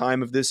him at the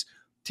time of this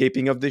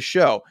taping of this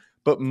show.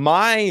 But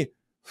my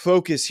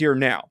focus here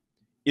now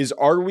is,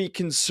 are we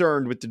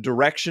concerned with the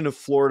direction of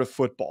Florida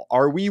football?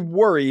 Are we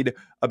worried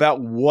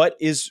about what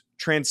is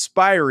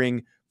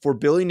transpiring for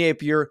Billy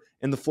Napier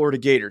and the Florida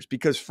Gators?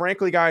 Because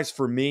frankly, guys,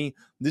 for me,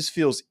 this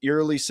feels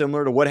eerily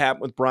similar to what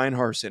happened with Brian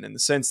Harsin, in the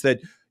sense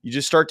that you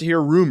just start to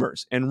hear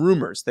rumors and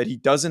rumors that he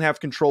doesn't have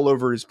control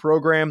over his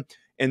program.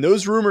 And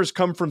those rumors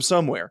come from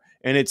somewhere.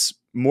 And it's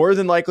more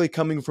than likely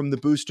coming from the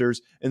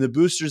boosters, and the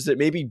boosters that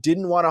maybe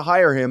didn't want to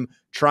hire him,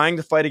 trying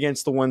to fight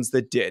against the ones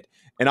that did.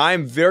 And I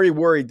am very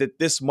worried that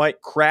this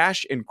might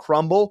crash and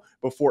crumble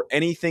before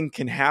anything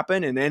can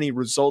happen and any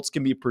results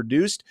can be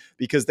produced,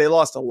 because they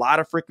lost a lot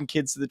of freaking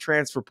kids to the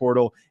transfer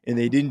portal and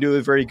they didn't do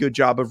a very good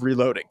job of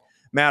reloading.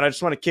 Matt, I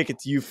just want to kick it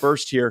to you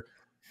first here.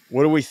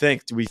 What do we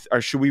think?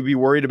 Should we be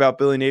worried about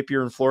Billy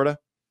Napier in Florida?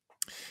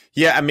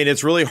 Yeah, I mean,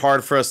 it's really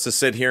hard for us to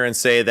sit here and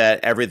say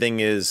that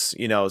everything is,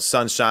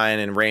 sunshine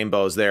and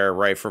rainbows there,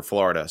 right, for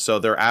Florida. So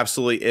there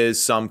absolutely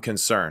is some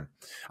concern.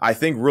 I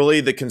think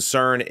really the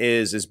concern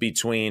is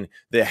between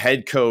the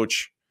head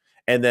coach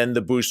and then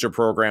the booster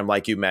program,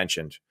 like you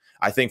mentioned.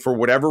 I think for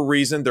whatever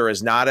reason,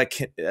 there's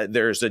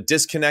a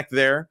disconnect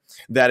there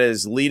that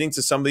is leading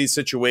to some of these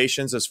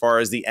situations as far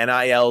as the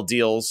NIL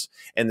deals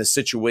and the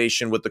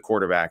situation with the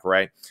quarterback,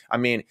 right? I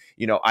mean,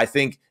 I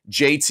think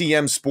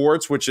JTM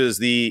Sports, which is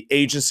the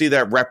agency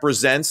that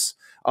represents,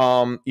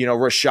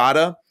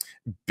 Rashada,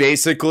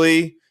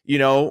 basically,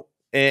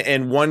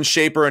 in one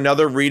shape or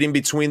another, reading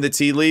between the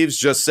tea leaves,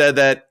 just said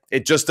that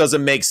it just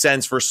doesn't make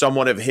sense for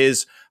someone of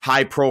his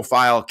high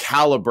profile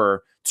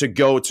caliber to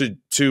go to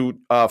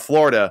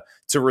Florida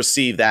to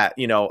receive that,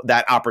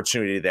 that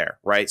opportunity there,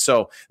 right?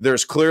 So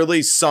there's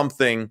clearly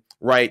something,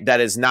 right, that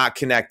is not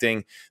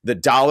connecting. The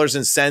dollars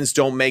and cents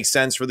don't make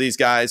sense for these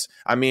guys.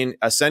 I mean,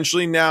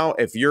 essentially now,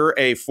 if you're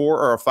a 4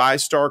 or a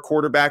 5-star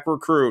quarterback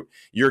recruit,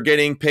 you're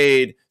getting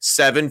paid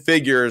 7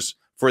 figures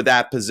for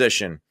that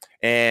position.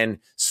 And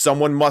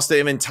someone must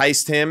have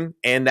enticed him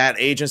and that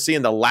agency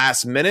in the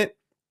last minute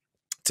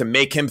to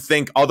make him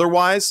think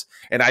otherwise.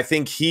 And I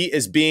think he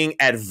is being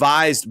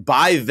advised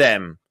by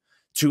them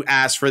to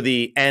ask for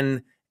the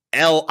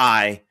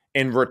NLI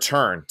in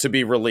return to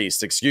be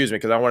released. Excuse me,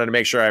 because I wanted to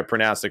make sure I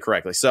pronounced it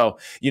correctly. So,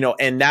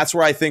 and that's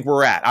where I think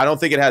we're at. I don't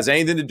think it has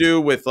anything to do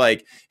with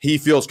like he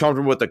feels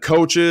comfortable with the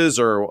coaches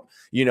or,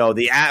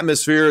 the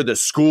atmosphere, the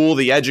school,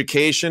 the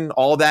education,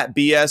 all that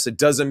BS. It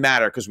doesn't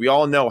matter, because we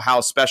all know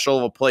how special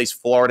of a place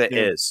Florida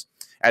is.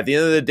 At the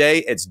end of the day,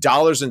 it's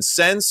dollars and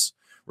cents.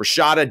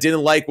 Rashada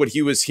didn't like what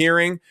he was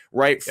hearing,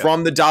 right,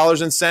 from the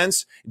dollars and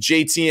cents.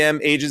 JTM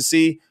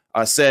agency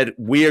said,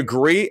 we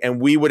agree,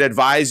 and we would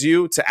advise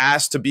you to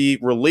ask to be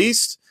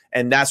released.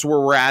 And that's where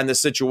we're at in the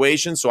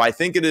situation. So I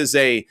think it is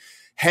a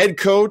head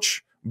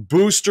coach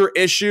booster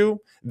issue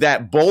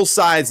that both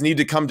sides need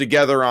to come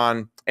together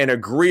on and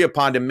agree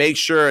upon to make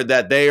sure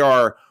that they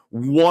are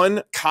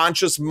one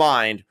conscious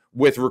mind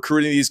with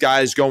recruiting these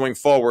guys going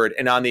forward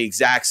and on the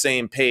exact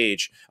same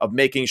page of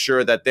making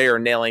sure that they are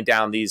nailing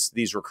down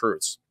these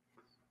recruits.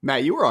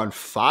 Matt, you were on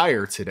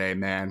fire today,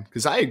 man,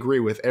 because I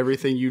agree with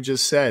everything you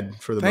just said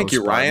for the most part. Thank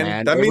you, Ryan.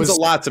 Man. That means a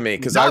lot to me,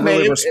 because I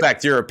really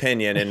respect your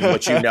opinion and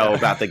what you know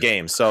about the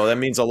game. So that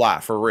means a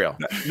lot, for real.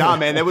 Nah,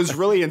 man, that was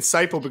really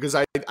insightful, because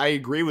I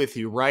agree with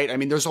you, right? I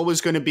mean, there's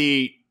always going to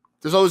be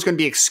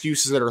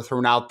excuses that are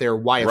thrown out there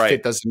why a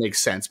fit doesn't make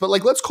sense. But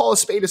like, let's call a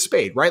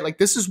spade, right? Like,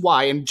 this is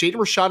why. And Jaden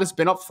Rashada has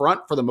been up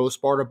front for the most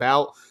part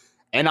about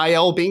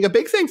NIL being a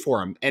big thing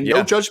for him. And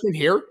no judgment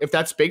here. If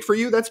that's big for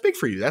you, that's big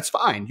for you. That's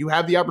fine. You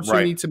have the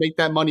opportunity to make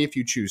that money if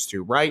you choose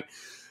to, right?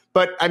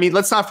 But I mean,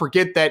 let's not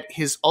forget that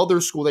his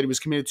other school that he was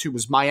committed to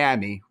was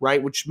Miami,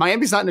 right? Which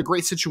Miami's not in a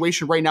great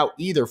situation right now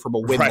either from a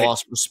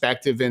win-loss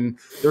perspective. And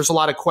there's a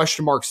lot of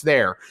question marks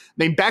there. I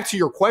mean, back to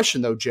your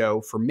question though,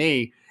 Joe, for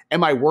me,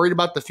 am I worried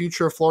about the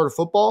future of Florida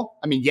football?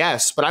 I mean,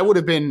 yes, but I would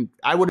have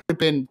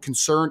been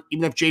concerned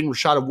even if Jaden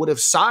Rashada would have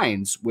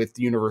signed with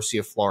the University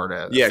of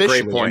Florida. Yeah,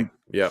 great point.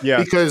 Yeah.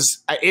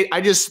 Because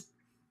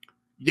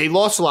they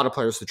lost a lot of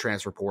players to the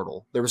transfer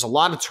portal. There was a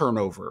lot of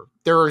turnover.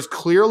 There is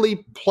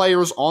clearly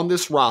players on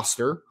this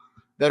roster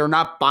that are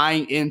not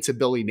buying into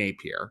Billy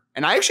Napier.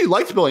 And I actually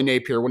liked Billy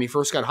Napier when he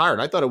first got hired.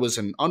 I thought it was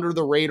an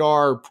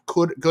under-the-radar,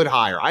 good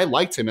hire. I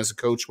liked him as a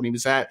coach when he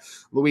was at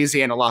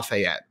Louisiana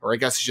Lafayette, or I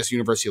guess it's just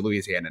University of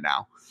Louisiana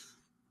now.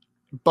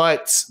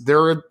 But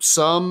there are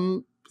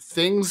some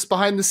things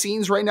behind the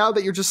scenes right now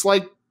that you're just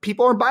like,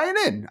 people aren't buying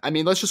in. I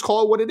mean, let's just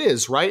call it what it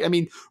is, right? I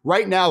mean,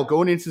 right now,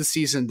 going into the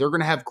season, they're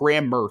going to have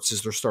Graham Mertz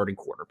as their starting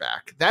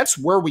quarterback. That's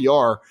where we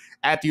are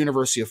at the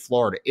University of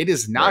Florida. It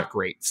is not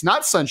great. It's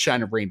not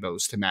sunshine and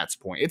rainbows, to Matt's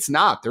point. It's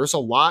not. There's a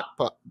lot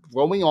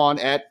going on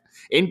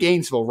in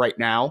Gainesville right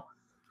now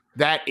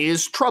that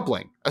is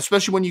troubling,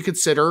 especially when you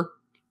consider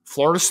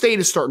Florida State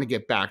is starting to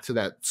get back to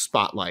that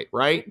spotlight,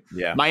 right?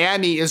 Yeah.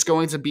 Miami is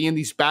going to be in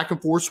these back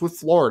and forths with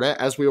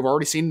Florida, as we have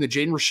already seen in the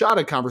Jaden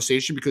Rashada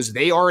conversation, because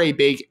they are a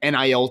big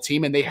NIL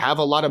team and they have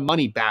a lot of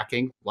money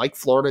backing, like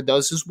Florida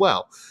does as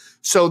well.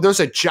 So there's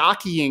a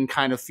jockeying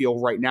kind of feel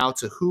right now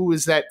to who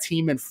is that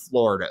team in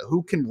Florida,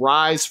 who can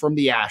rise from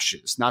the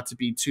ashes, not to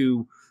be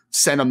too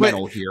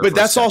sentimental here. But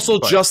that's also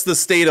just the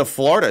state of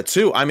Florida,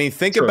 too. I mean,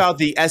 think about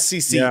the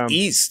SEC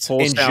East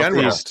in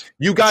general.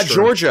 You got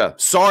Georgia.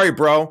 Sorry,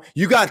 bro.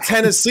 You got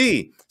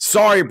Tennessee.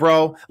 Sorry,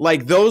 bro.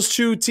 Like, those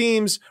two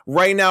teams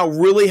right now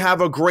really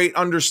have a great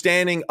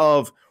understanding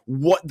of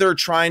what they're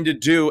trying to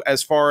do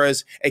as far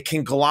as a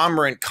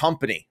conglomerate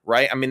company,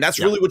 right? I mean, that's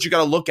really what you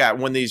got to look at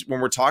when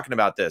we're talking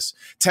about this.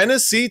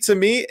 Tennessee, to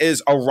me,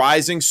 is a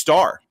rising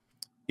star.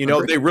 You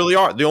know, they really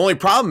are. The only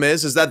problem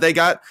is that they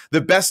got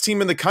the best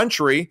team in the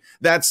country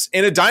that's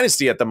in a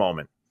dynasty at the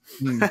moment.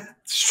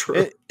 It's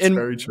true. And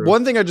very true.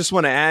 One thing I just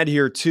want to add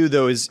here, too,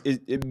 though, is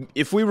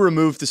if we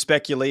remove the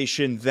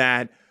speculation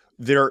that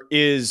there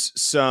is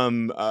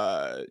some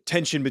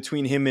tension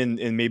between him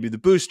and maybe the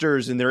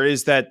boosters, and there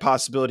is that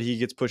possibility he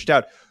gets pushed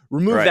out,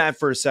 remove that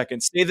for a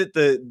second. Say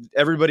that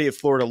everybody at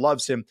Florida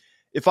loves him.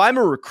 If I'm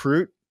a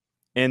recruit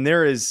and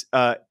there is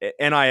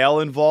NIL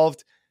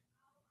involved,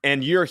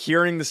 and you're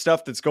hearing the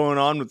stuff that's going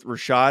on with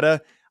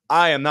Rashada,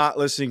 I am not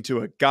listening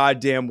to a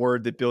goddamn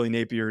word that Billy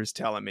Napier is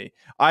telling me.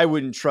 I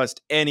wouldn't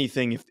trust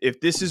anything.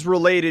 If this is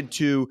related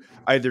to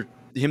either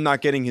him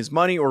not getting his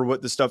money or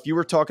what the stuff you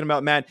were talking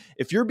about, Matt,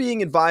 if you're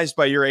being advised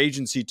by your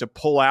agency to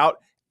pull out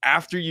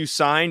after you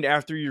signed,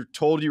 after you're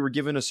told you were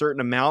given a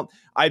certain amount,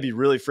 I'd be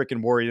really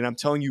freaking worried. And I'm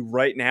telling you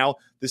right now,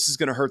 this is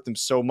going to hurt them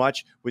so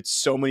much with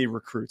so many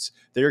recruits.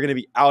 They're going to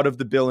be out of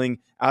the billing,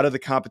 out of the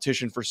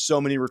competition for so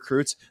many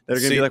recruits that are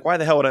going to be like, why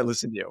the hell would I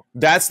listen to you?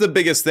 That's the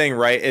biggest thing,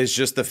 right? Is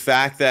just the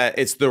fact that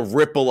it's the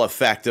ripple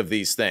effect of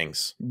these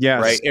things.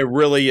 Yes. Right? It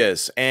really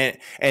is. And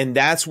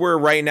that's where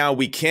right now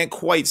we can't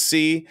quite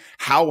see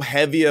how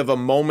heavy of a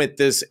moment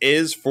this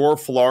is for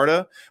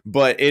Florida,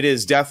 but it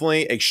is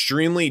definitely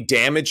extremely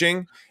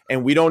damaging.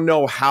 And we don't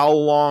know how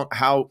long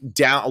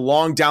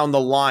down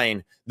the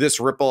line this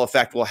ripple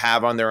effect will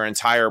have on their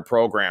entire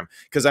program.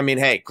 Because, I mean,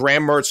 hey,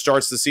 Graham Mertz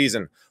starts the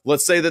season.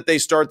 Let's say that they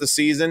start the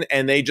season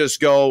and they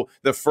just go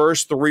the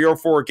first 3 or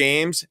 4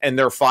 games and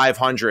they're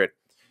 500.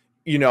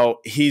 You know,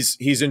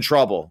 he's in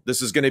trouble.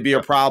 This is going to be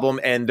a problem,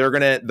 and they're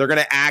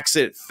gonna axe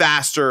it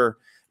faster,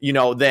 you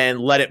know, than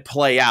let it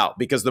play out.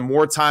 Because the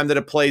more time that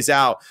it plays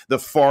out, the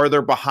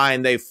farther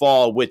behind they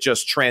fall with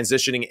just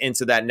transitioning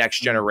into that next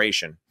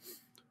generation.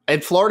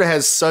 And Florida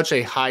has such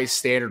a high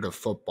standard of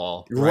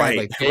football, right?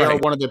 Like they are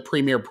one of the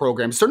premier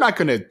programs. They're not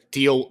going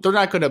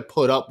to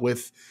put up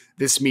with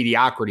this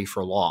mediocrity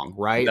for long,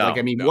 right? No, like,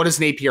 I mean, what does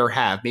Napier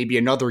have? Maybe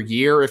another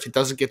year if it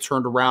doesn't get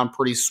turned around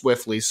pretty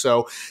swiftly.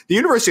 So the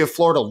University of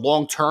Florida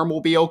long-term will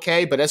be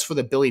okay. But as for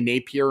the Billy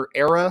Napier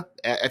era,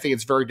 I think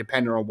it's very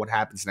dependent on what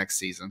happens next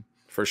season.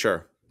 For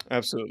sure.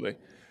 Absolutely.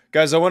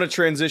 Guys, I want to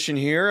transition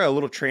here. A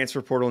little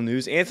transfer portal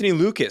news. Anthony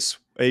Lucas,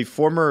 a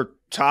former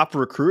top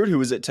recruit who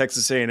was at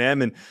Texas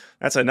A&M, and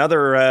that's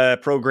another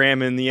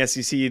program in the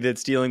SEC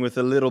that's dealing with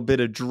a little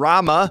bit of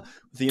drama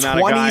with the amount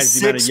of guys, the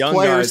amount of young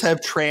players guys.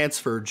 have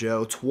transferred,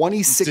 Joe.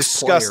 26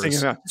 disgusting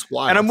players. It's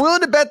wild. And I'm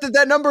willing to bet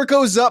that number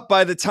goes up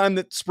by the time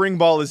that spring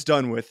ball is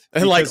done with.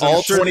 And like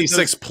all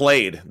 26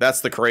 played.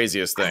 That's the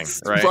craziest thing,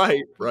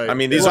 right? Right. I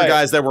mean, these are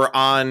guys that were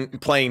on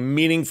playing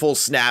meaningful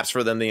snaps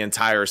for them the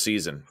entire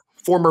season.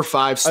 Former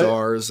 5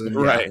 stars.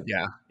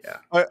 Yeah.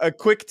 A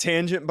quick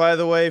tangent, by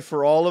the way,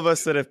 for all of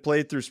us that have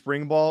played through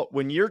spring ball,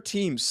 when your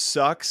team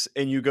sucks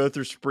and you go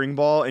through spring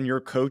ball and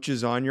your coach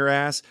is on your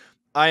ass,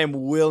 I am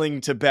willing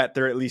to bet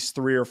there are at least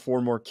 3 or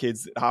 4 more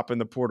kids that hop in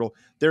the portal.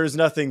 There is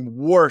nothing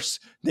worse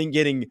than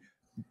getting,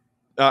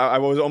 I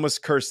was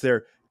almost cursed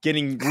there,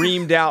 getting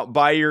reamed out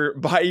by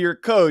your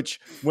coach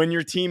when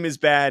your team is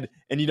bad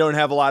and you don't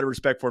have a lot of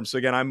respect for him. So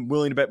again, I'm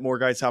willing to bet more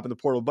guys hop in the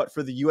portal. But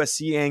for the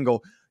USC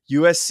angle,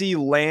 USC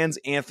lands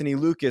Anthony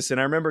Lucas. And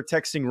I remember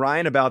texting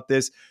Ryan about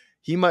this.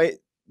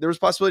 There was a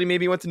possibility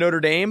maybe he went to Notre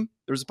Dame.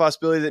 There was a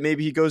possibility that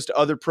maybe he goes to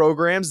other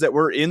programs that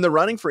were in the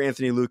running for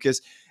Anthony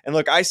Lucas. And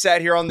look, I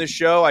sat here on this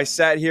show. I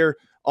sat here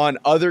on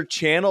other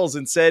channels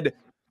and said,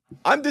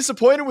 I'm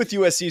disappointed with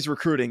USC's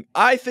recruiting.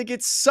 I think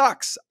it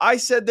sucks. I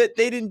said that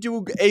they didn't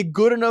do a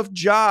good enough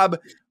job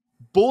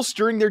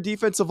bolstering their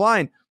defensive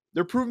line.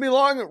 They're proving me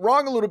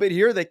wrong a little bit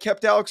here. They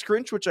kept Alex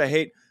Grinch, which I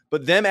hate,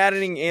 but them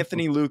adding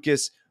Anthony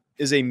Lucas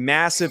is a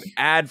massive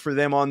add for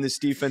them on this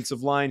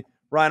defensive line.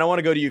 Ryan, I want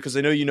to go to you because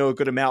I know you know a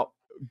good amount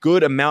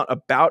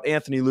about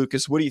Anthony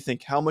Lucas. What do you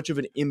think? How much of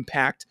an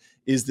impact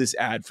is this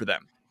add for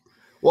them?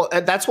 Well,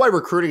 that's why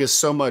recruiting is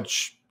so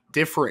much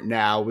different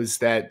now, is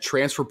that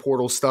transfer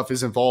portal stuff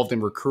is involved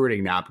in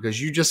recruiting now, because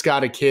you just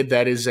got a kid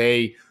that is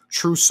a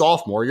true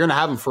sophomore. You're going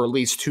to have him for at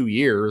least 2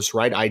 years,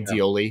 right?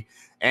 Ideally.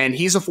 And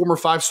he's a former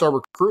 5-star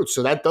recruit,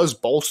 so that does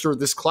bolster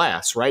this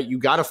class, right? You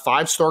got a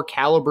 5-star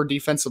caliber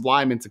defensive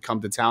lineman to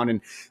come to town.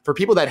 And for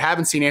people that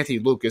haven't seen Anthony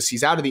Lucas,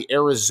 he's out of the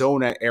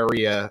Arizona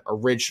area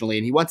originally,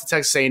 and he went to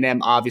Texas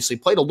A&M, obviously,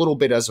 played a little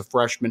bit as a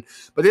freshman.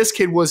 But this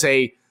kid was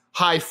a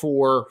high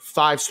 4,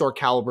 5-star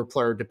caliber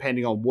player,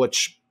 depending on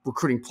which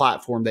recruiting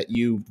platform that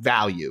you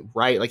value,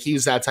 right? Like,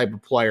 he's that type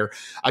of player.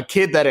 A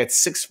kid that at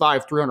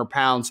 6'5", 300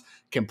 pounds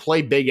can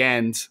play big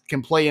end,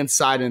 can play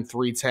inside in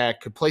 3-tech,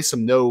 could play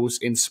some nose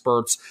in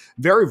spurts.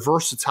 Very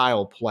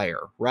versatile player,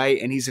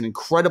 right? And he's an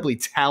incredibly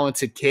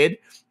talented kid.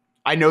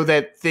 I know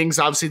that things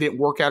obviously didn't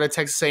work out at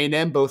Texas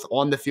A&M, both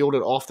on the field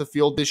and off the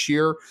field this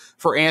year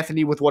for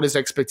Anthony with what his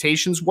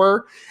expectations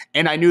were.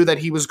 And I knew that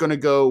he was going to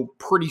go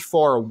pretty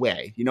far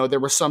away. You know, there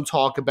was some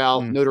talk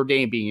about Notre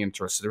Dame being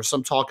interested. There was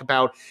some talk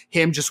about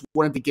him just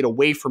wanting to get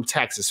away from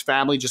Texas.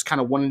 Family just kind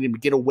of wanted him to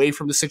get away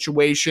from the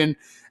situation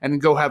and then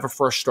go have a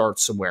fresh start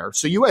somewhere.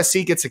 So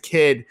USC gets a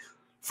kid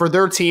for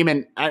their team.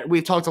 And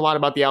we've talked a lot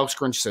about the Alex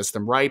Grinch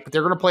system, right? But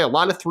they're going to play a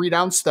lot of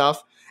 3-down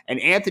stuff. And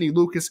Anthony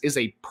Lucas is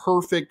a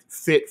perfect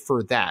fit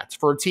for that.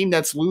 For a team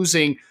that's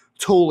losing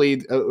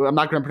Tully, I'm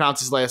not going to pronounce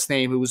his last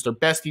name, who was their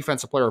best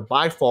defensive player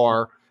by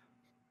far,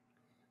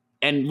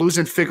 and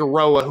losing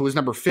Figueroa, who was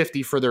number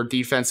 50 for their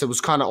defense. It was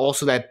kind of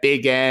also that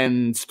big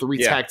end,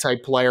 3-tech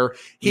type player.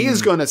 He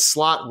is going to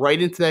slot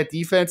right into that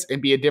defense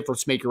and be a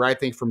difference maker, I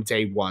think, from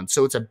day one.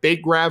 So it's a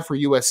big grab for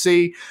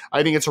USC.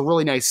 I think it's a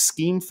really nice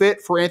scheme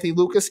fit for Anthony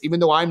Lucas, even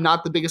though I'm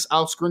not the biggest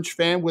Alex Grinch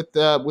fan with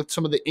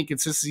some of the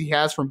inconsistency he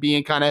has from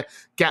being kind of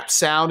gap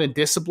sound and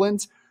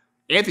disciplined.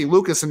 Anthony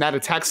Lucas in that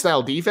attack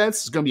style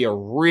defense is going to be a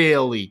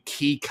really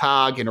key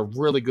cog and a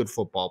really good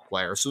football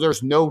player. So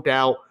there's no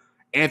doubt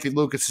Anthony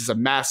Lucas is a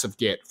massive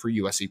get for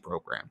USC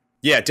program.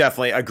 Yeah,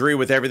 definitely agree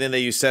with everything that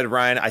you said,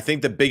 Ryan. I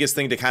think the biggest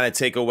thing to kind of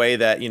take away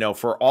that, you know,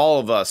 for all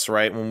of us,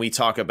 right, when we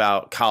talk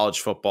about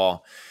college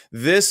football,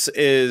 this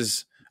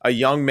is a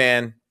young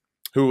man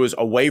who was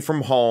away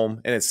from home.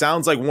 And it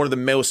sounds like one of the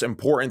most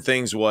important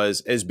things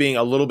is being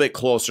a little bit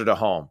closer to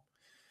home.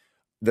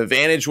 The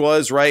advantage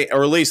was, right,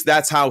 or at least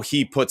that's how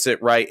he puts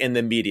it, right, in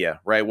the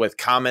media, right, with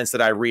comments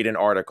that I read in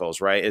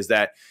articles, right, is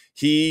that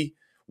he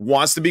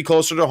wants to be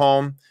closer to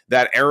home,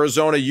 that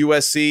Arizona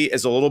USC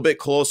is a little bit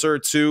closer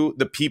to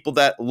the people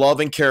that love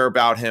and care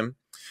about him.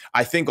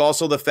 I think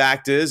also the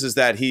fact is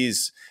that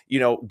he's, you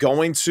know,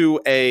 going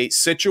to a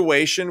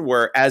situation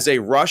where as a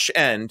rush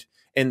end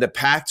in the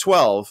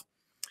Pac-12,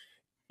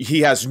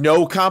 he has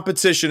no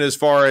competition as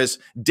far as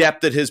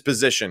depth at his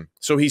position.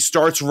 So he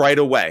starts right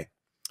away.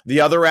 The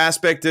other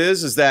aspect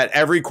is that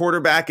every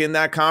quarterback in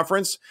that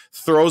conference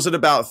throws it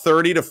about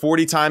 30 to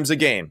 40 times a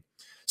game.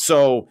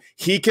 So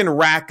he can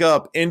rack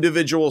up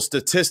individual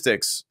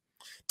statistics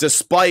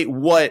despite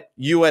what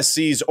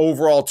USC's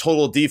overall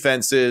total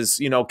defense is,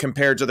 you know,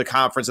 compared to the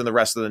conference and the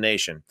rest of the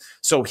nation.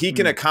 So he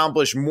can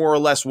accomplish more or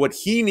less what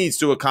he needs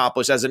to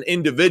accomplish as an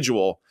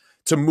individual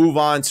to move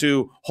on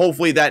to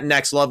hopefully that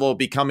next level of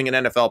becoming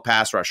an NFL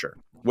pass rusher,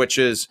 which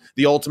is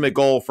the ultimate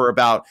goal for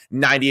about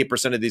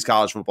 98% of these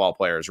college football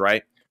players,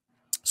 right?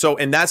 So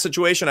in that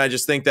situation, I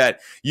just think that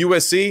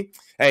USC,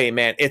 hey,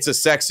 man, it's a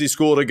sexy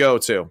school to go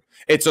to.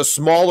 It's a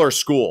smaller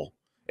school.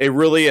 It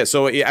really is.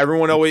 So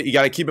everyone always, you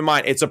got to keep in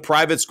mind, it's a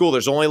private school.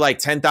 There's only like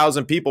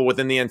 10,000 people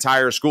within the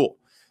entire school.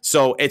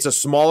 So it's a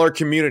smaller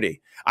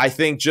community. I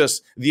think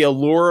just the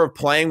allure of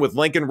playing with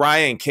Lincoln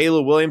Ryan and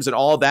Caleb Williams and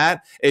all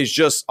that is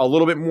just a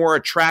little bit more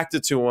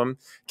attracted to him,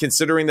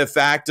 considering the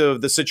fact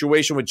of the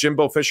situation with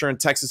Jimbo Fisher and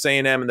Texas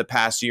A&M in the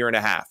past year and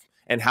a half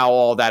and how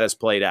all that has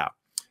played out.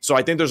 So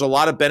I think there's a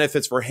lot of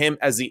benefits for him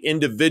as the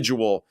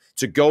individual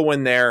to go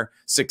in there,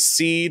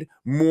 succeed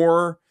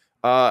more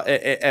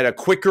at a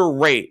quicker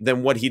rate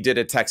than what he did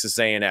at Texas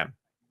A&M.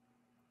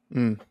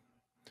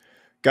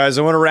 Guys,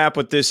 I want to wrap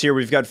with this here.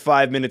 We've got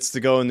 5 minutes to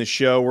go in the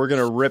show. We're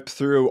going to rip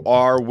through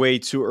our way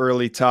too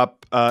early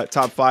top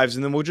fives,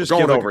 and then we'll just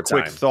give a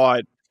quick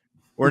thought.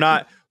 We're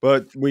not,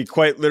 but we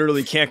quite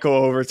literally can't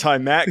go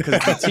overtime, Matt, because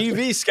the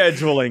TV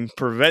scheduling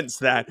prevents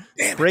that.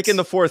 Breaking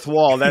the fourth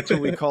wall. That's what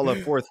we call a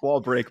fourth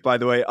wall break, by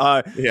the way.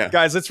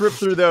 Guys, let's rip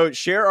through, though.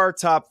 Share our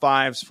top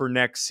fives for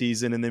next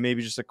season, and then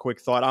maybe just a quick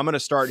thought. I'm going to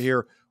start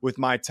here with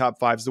my top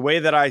fives. The way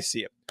that I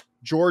see it,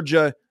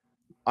 Georgia,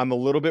 I'm a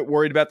little bit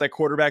worried about that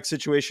quarterback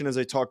situation, as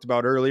I talked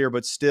about earlier,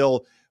 but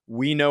still,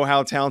 we know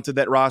how talented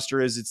that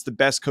roster is. It's the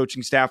best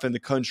coaching staff in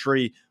the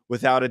country,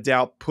 without a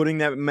doubt. Putting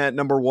them at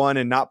number one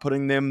and not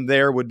putting them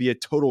there would be a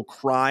total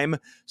crime.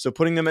 So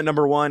putting them at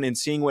number one and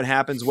seeing what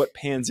happens, what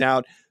pans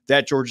out,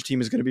 that Georgia team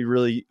is going to be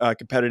really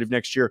competitive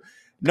next year.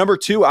 Number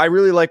two, I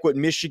really like what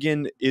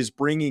Michigan is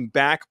bringing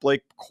back.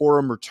 Blake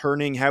Corum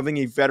returning, having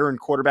a veteran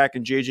quarterback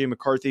in J.J.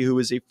 McCarthy, who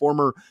is a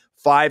former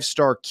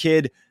 5-star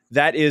kid.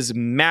 That is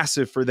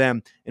massive for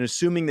them. And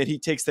assuming that he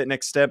takes that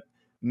next step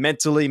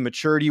mentally,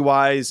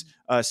 maturity-wise,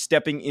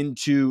 stepping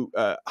into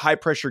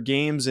high-pressure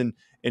games and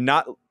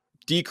not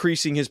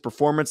decreasing his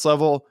performance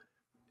level,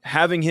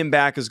 having him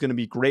back is going to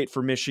be great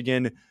for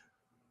Michigan,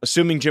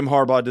 assuming Jim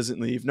Harbaugh doesn't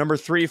leave. Number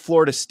three,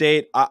 Florida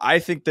State. I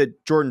think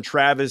that Jordan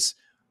Travis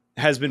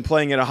has been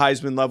playing at a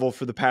Heisman level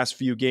for the past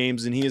few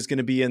games, and he is going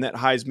to be in that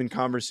Heisman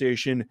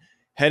conversation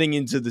heading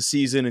into the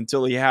season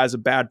until he has a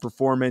bad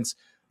performance.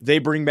 They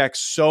bring back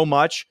so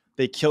much.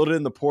 They killed it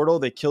in the portal.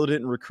 They killed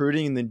it in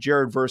recruiting. And then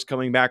Jared Verse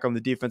coming back on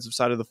the defensive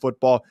side of the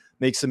football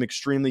makes them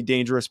extremely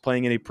dangerous,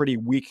 playing in a pretty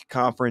weak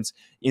conference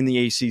in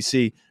the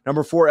ACC.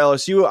 Number 4,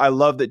 LSU. I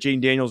love that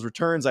Jaden Daniels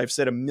returns. I've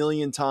said a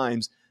million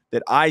times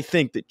that I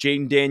think that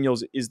Jaden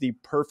Daniels is the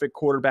perfect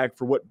quarterback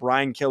for what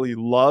Brian Kelly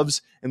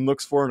loves and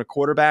looks for in a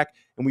quarterback.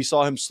 And we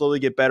saw him slowly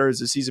get better as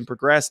the season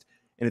progressed.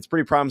 And it's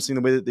pretty promising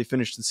the way that they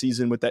finished the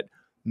season with that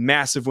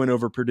massive win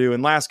over Purdue.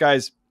 And last,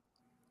 guys,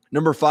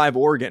 number 5,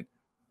 Oregon.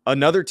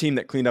 Another team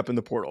that cleaned up in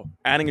the portal,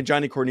 adding a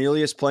Johnny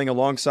Cornelius, playing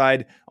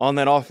alongside on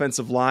that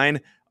offensive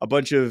line, a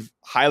bunch of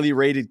highly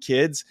rated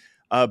kids.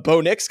 Bo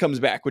Nix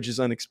comes back, which is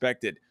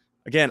unexpected.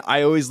 Again,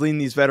 I always lean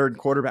these veteran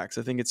quarterbacks.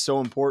 I think it's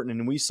so important.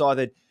 And we saw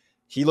that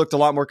he looked a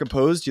lot more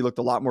composed. He looked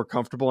a lot more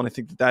comfortable. And I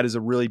think that that is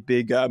a really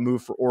big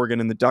move for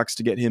Oregon and the Ducks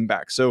to get him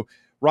back. So,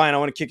 Ryan, I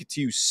want to kick it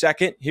to you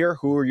second here.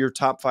 Who are your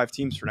top 5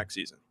 teams for next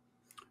season?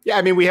 Yeah,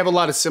 I mean, we have a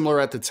lot of similar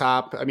at the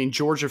top. I mean,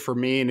 Georgia for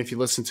me, and if you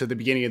listen to the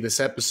beginning of this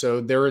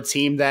episode, they're a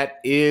team that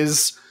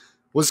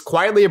was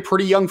quietly a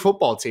pretty young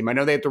football team. I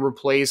know they have to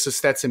replace a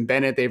Stetson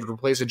Bennett. They have to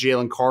replace a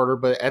Jalen Carter,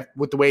 but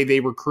with the way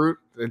they recruit,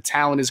 the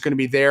talent is going to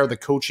be there. The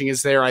coaching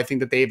is there. I think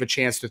that they have a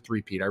chance to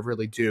three-peat. I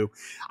really do.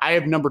 I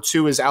have number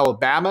 2 is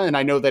Alabama, and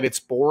I know that it's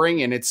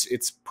boring and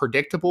it's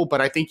predictable,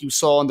 but I think you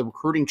saw on the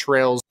recruiting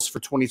trails for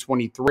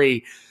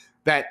 2023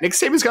 that Nick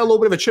Saban's got a little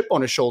bit of a chip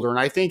on his shoulder. And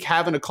I think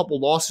having a couple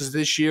losses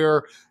this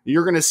year,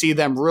 you're going to see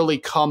them really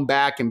come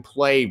back and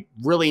play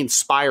really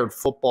inspired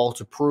football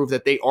to prove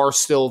that they are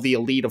still the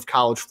elite of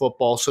college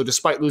football. So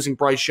despite losing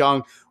Bryce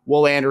Young,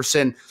 Will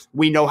Anderson,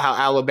 we know how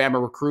Alabama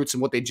recruits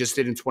and what they just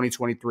did in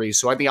 2023.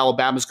 So I think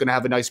Alabama's going to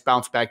have a nice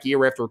bounce back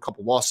year after a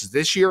couple losses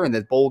this year. And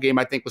the bowl game,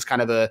 I think, was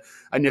kind of the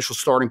initial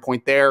starting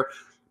point there.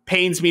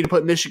 Pains me to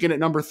put Michigan at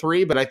number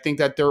 3, but I think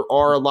that there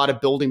are a lot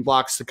of building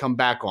blocks to come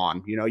back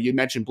on. You know, you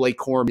mentioned Blake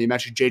Corum, you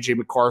mentioned J.J.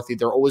 McCarthy.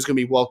 They're always going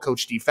to be well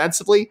coached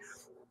defensively.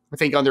 I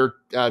think under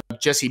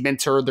Jesse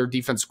Minter, their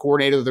defensive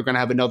coordinator, they're going to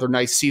have another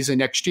nice season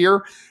next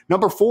year.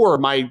 Number 4,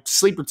 my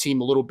sleeper team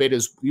a little bit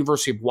is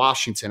University of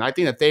Washington. I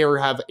think that they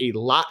have a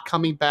lot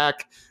coming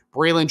back.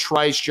 Braylon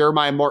Trice,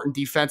 Jeremiah Martin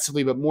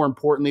defensively, but more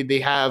importantly,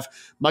 they have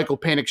Michael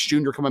Penix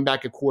Jr. coming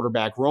back at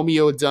quarterback,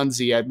 Romeo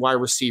Odunze at wide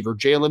receiver,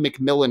 Jalen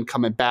McMillan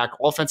coming back,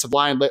 offensive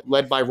line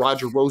led by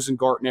Roger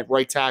Rosengarten at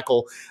right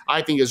tackle.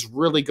 I think is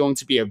really going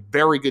to be a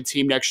very good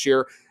team next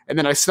year. And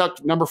then I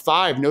stuck number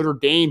 5, Notre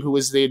Dame, who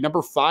is the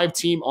number 5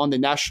 team on the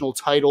national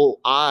title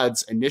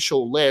odds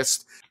initial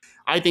list.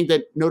 I think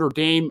that Notre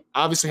Dame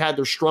obviously had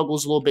their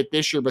struggles a little bit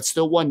this year, but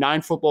still won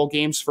 9 football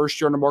games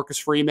first year under Marcus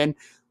Freeman.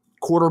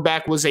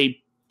 Quarterback was a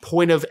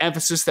point of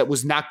emphasis that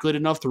was not good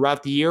enough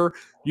throughout the year.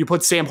 You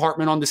put Sam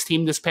Hartman on this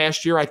team this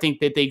past year, I think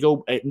that they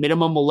go at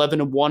minimum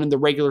 11-1 in the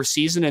regular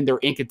season, and they're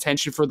in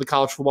contention for the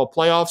college football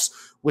playoffs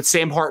with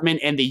Sam Hartman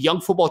and the young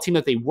football team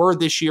that they were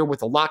this year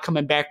with a lot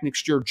coming back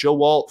next year.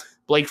 Joe Alt,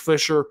 Blake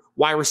Fisher,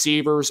 wide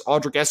receivers,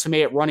 Audric Estime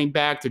at running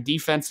back, the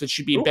defense that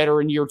should be better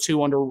in year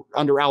 2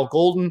 under Al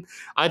Golden.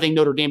 I think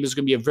Notre Dame is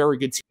going to be a very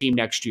good team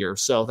next year.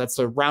 So that's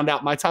to round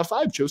out my top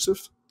 5,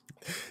 Joseph.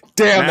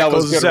 Damn, that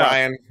was good,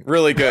 Ryan.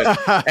 Really good.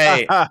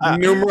 Hey,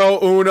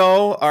 numero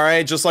uno. All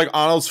right. Just like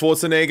Arnold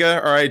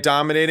Schwarzenegger. All right.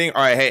 Dominating.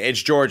 All right. Hey,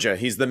 it's Georgia.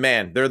 He's the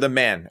man. They're the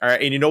man. All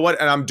right. And you know what?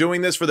 And I'm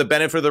doing this for the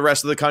benefit of the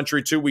rest of the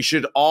country, too. We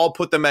should all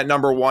put them at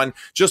number 1,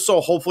 just so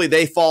hopefully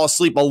they fall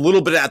asleep a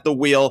little bit at the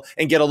wheel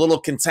and get a little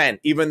content.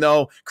 Even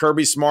though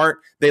Kirby Smart,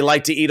 they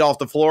like to eat off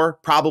the floor,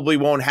 probably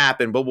won't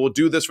happen. But we'll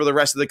do this for the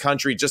rest of the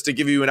country just to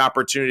give you an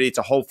opportunity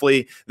to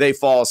hopefully they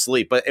fall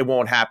asleep. But it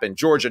won't happen.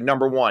 Georgia,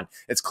 number 1.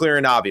 It's clear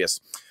and obvious.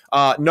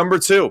 Number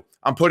 2,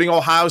 I'm putting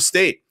Ohio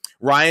State.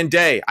 Ryan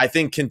Day, I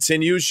think,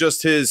 continues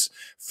just his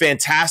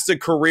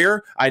fantastic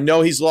career. I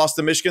know he's lost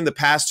to Michigan the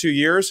past 2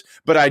 years,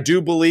 but I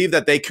do believe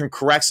that they can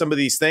correct some of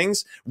these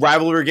things.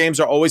 Rivalry games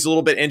are always a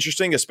little bit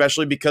interesting,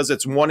 especially because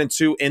it's 1 and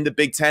 2 in the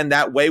Big Ten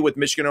that way with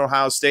Michigan and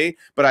Ohio State.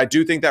 But I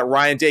do think that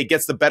Ryan Day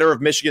gets the better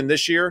of Michigan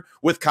this year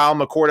with Kyle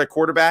McCord at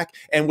quarterback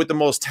and with the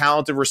most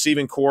talented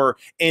receiving core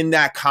in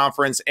that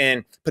conference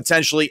and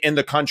potentially in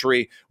the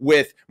country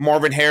with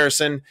Marvin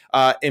Harrison,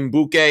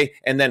 Mbuke,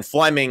 and then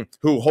Fleming,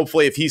 who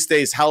hopefully, if he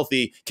stays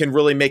healthy, can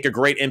really make a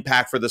great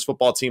impact for this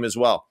football team as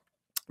well.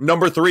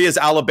 Number 3 is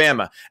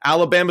Alabama.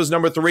 Alabama's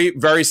number 3,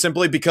 very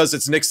simply because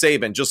it's Nick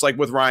Saban, just like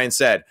what Ryan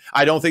said.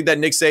 I don't think that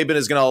Nick Saban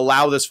is going to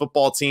allow this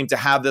football team to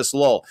have this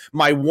lull.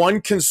 My one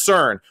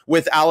concern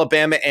with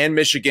Alabama and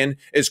Michigan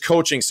is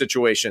coaching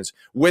situations.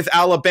 With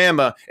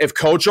Alabama, if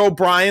Coach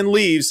O'Brien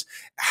leaves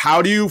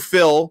How do you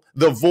fill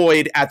the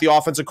void at the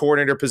offensive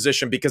coordinator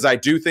position? Because I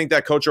do think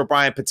that Coach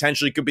O'Brien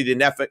potentially could be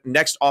the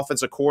next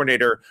offensive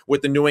coordinator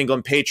with the New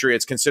England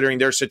Patriots, considering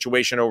their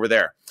situation over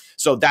there.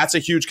 So that's a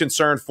huge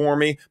concern for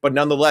me. But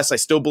nonetheless, I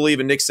still believe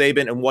in Nick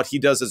Saban and what he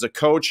does as a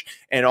coach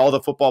and all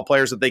the football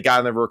players that they got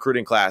in the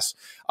recruiting class.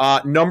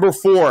 Number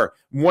 4,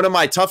 one of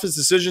my toughest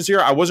decisions here.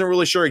 I wasn't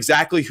really sure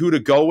exactly who to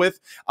go with.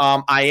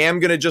 I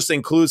am going to just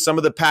include some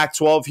of the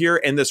Pac-12 here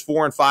in this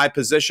 4 and 5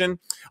 position.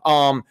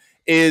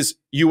 Is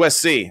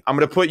USC. I'm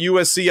going to put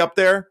USC up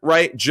there,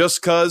 right?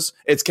 Just because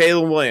it's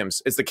Caleb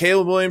Williams. It's the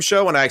Caleb Williams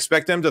show, and I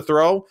expect him to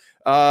throw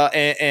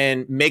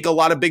and make a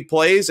lot of big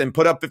plays and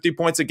put up 50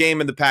 points a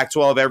game in the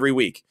Pac-12 every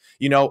week.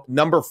 You know,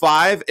 number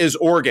 5 is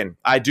Oregon.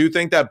 I do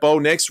think that Bo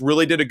Nix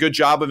really did a good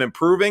job of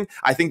improving.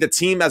 I think the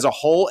team as a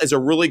whole is a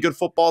really good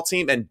football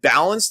team and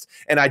balanced,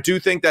 and I do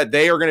think that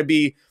they are going to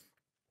be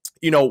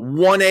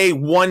 1A,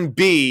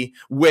 1B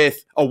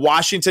with a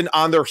Washington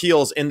on their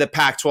heels in the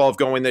Pac-12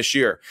 going this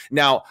year.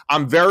 Now,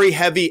 I'm very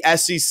heavy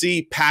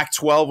SEC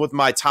Pac-12 with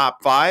my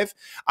top 5.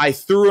 I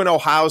threw in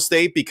Ohio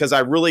State because I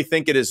really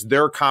think it is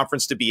their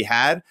conference to be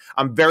had.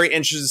 I'm very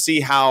interested to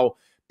see how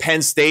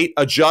Penn State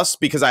adjusts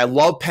because I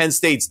love Penn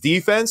State's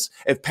defense.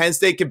 If Penn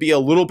State could be a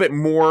little bit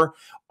more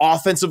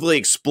offensively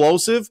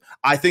explosive,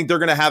 I think they're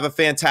going to have a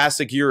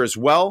fantastic year as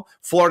well.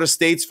 Florida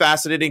State's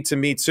fascinating to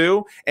me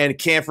too. And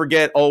can't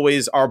forget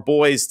always our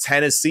boys,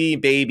 Tennessee,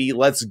 baby.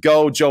 Let's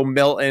go, Joe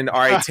Milton. All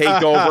right,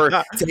 take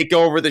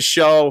over the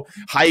show.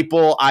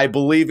 Heupel, I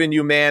believe in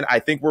you, man. I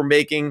think we're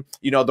making,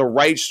 the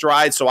right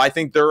strides. So I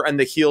think they're on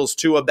the heels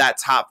too of that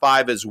top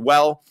 5 as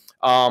well.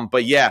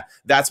 But yeah,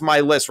 that's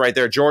my list right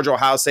there. Georgia,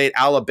 Ohio State,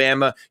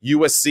 Alabama,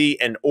 USC,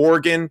 and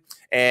Oregon.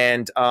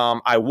 And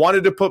I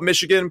wanted to put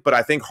Michigan, but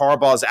I think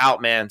Harbaugh's out,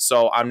 man.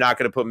 So I'm not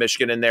going to put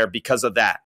Michigan in there because of that.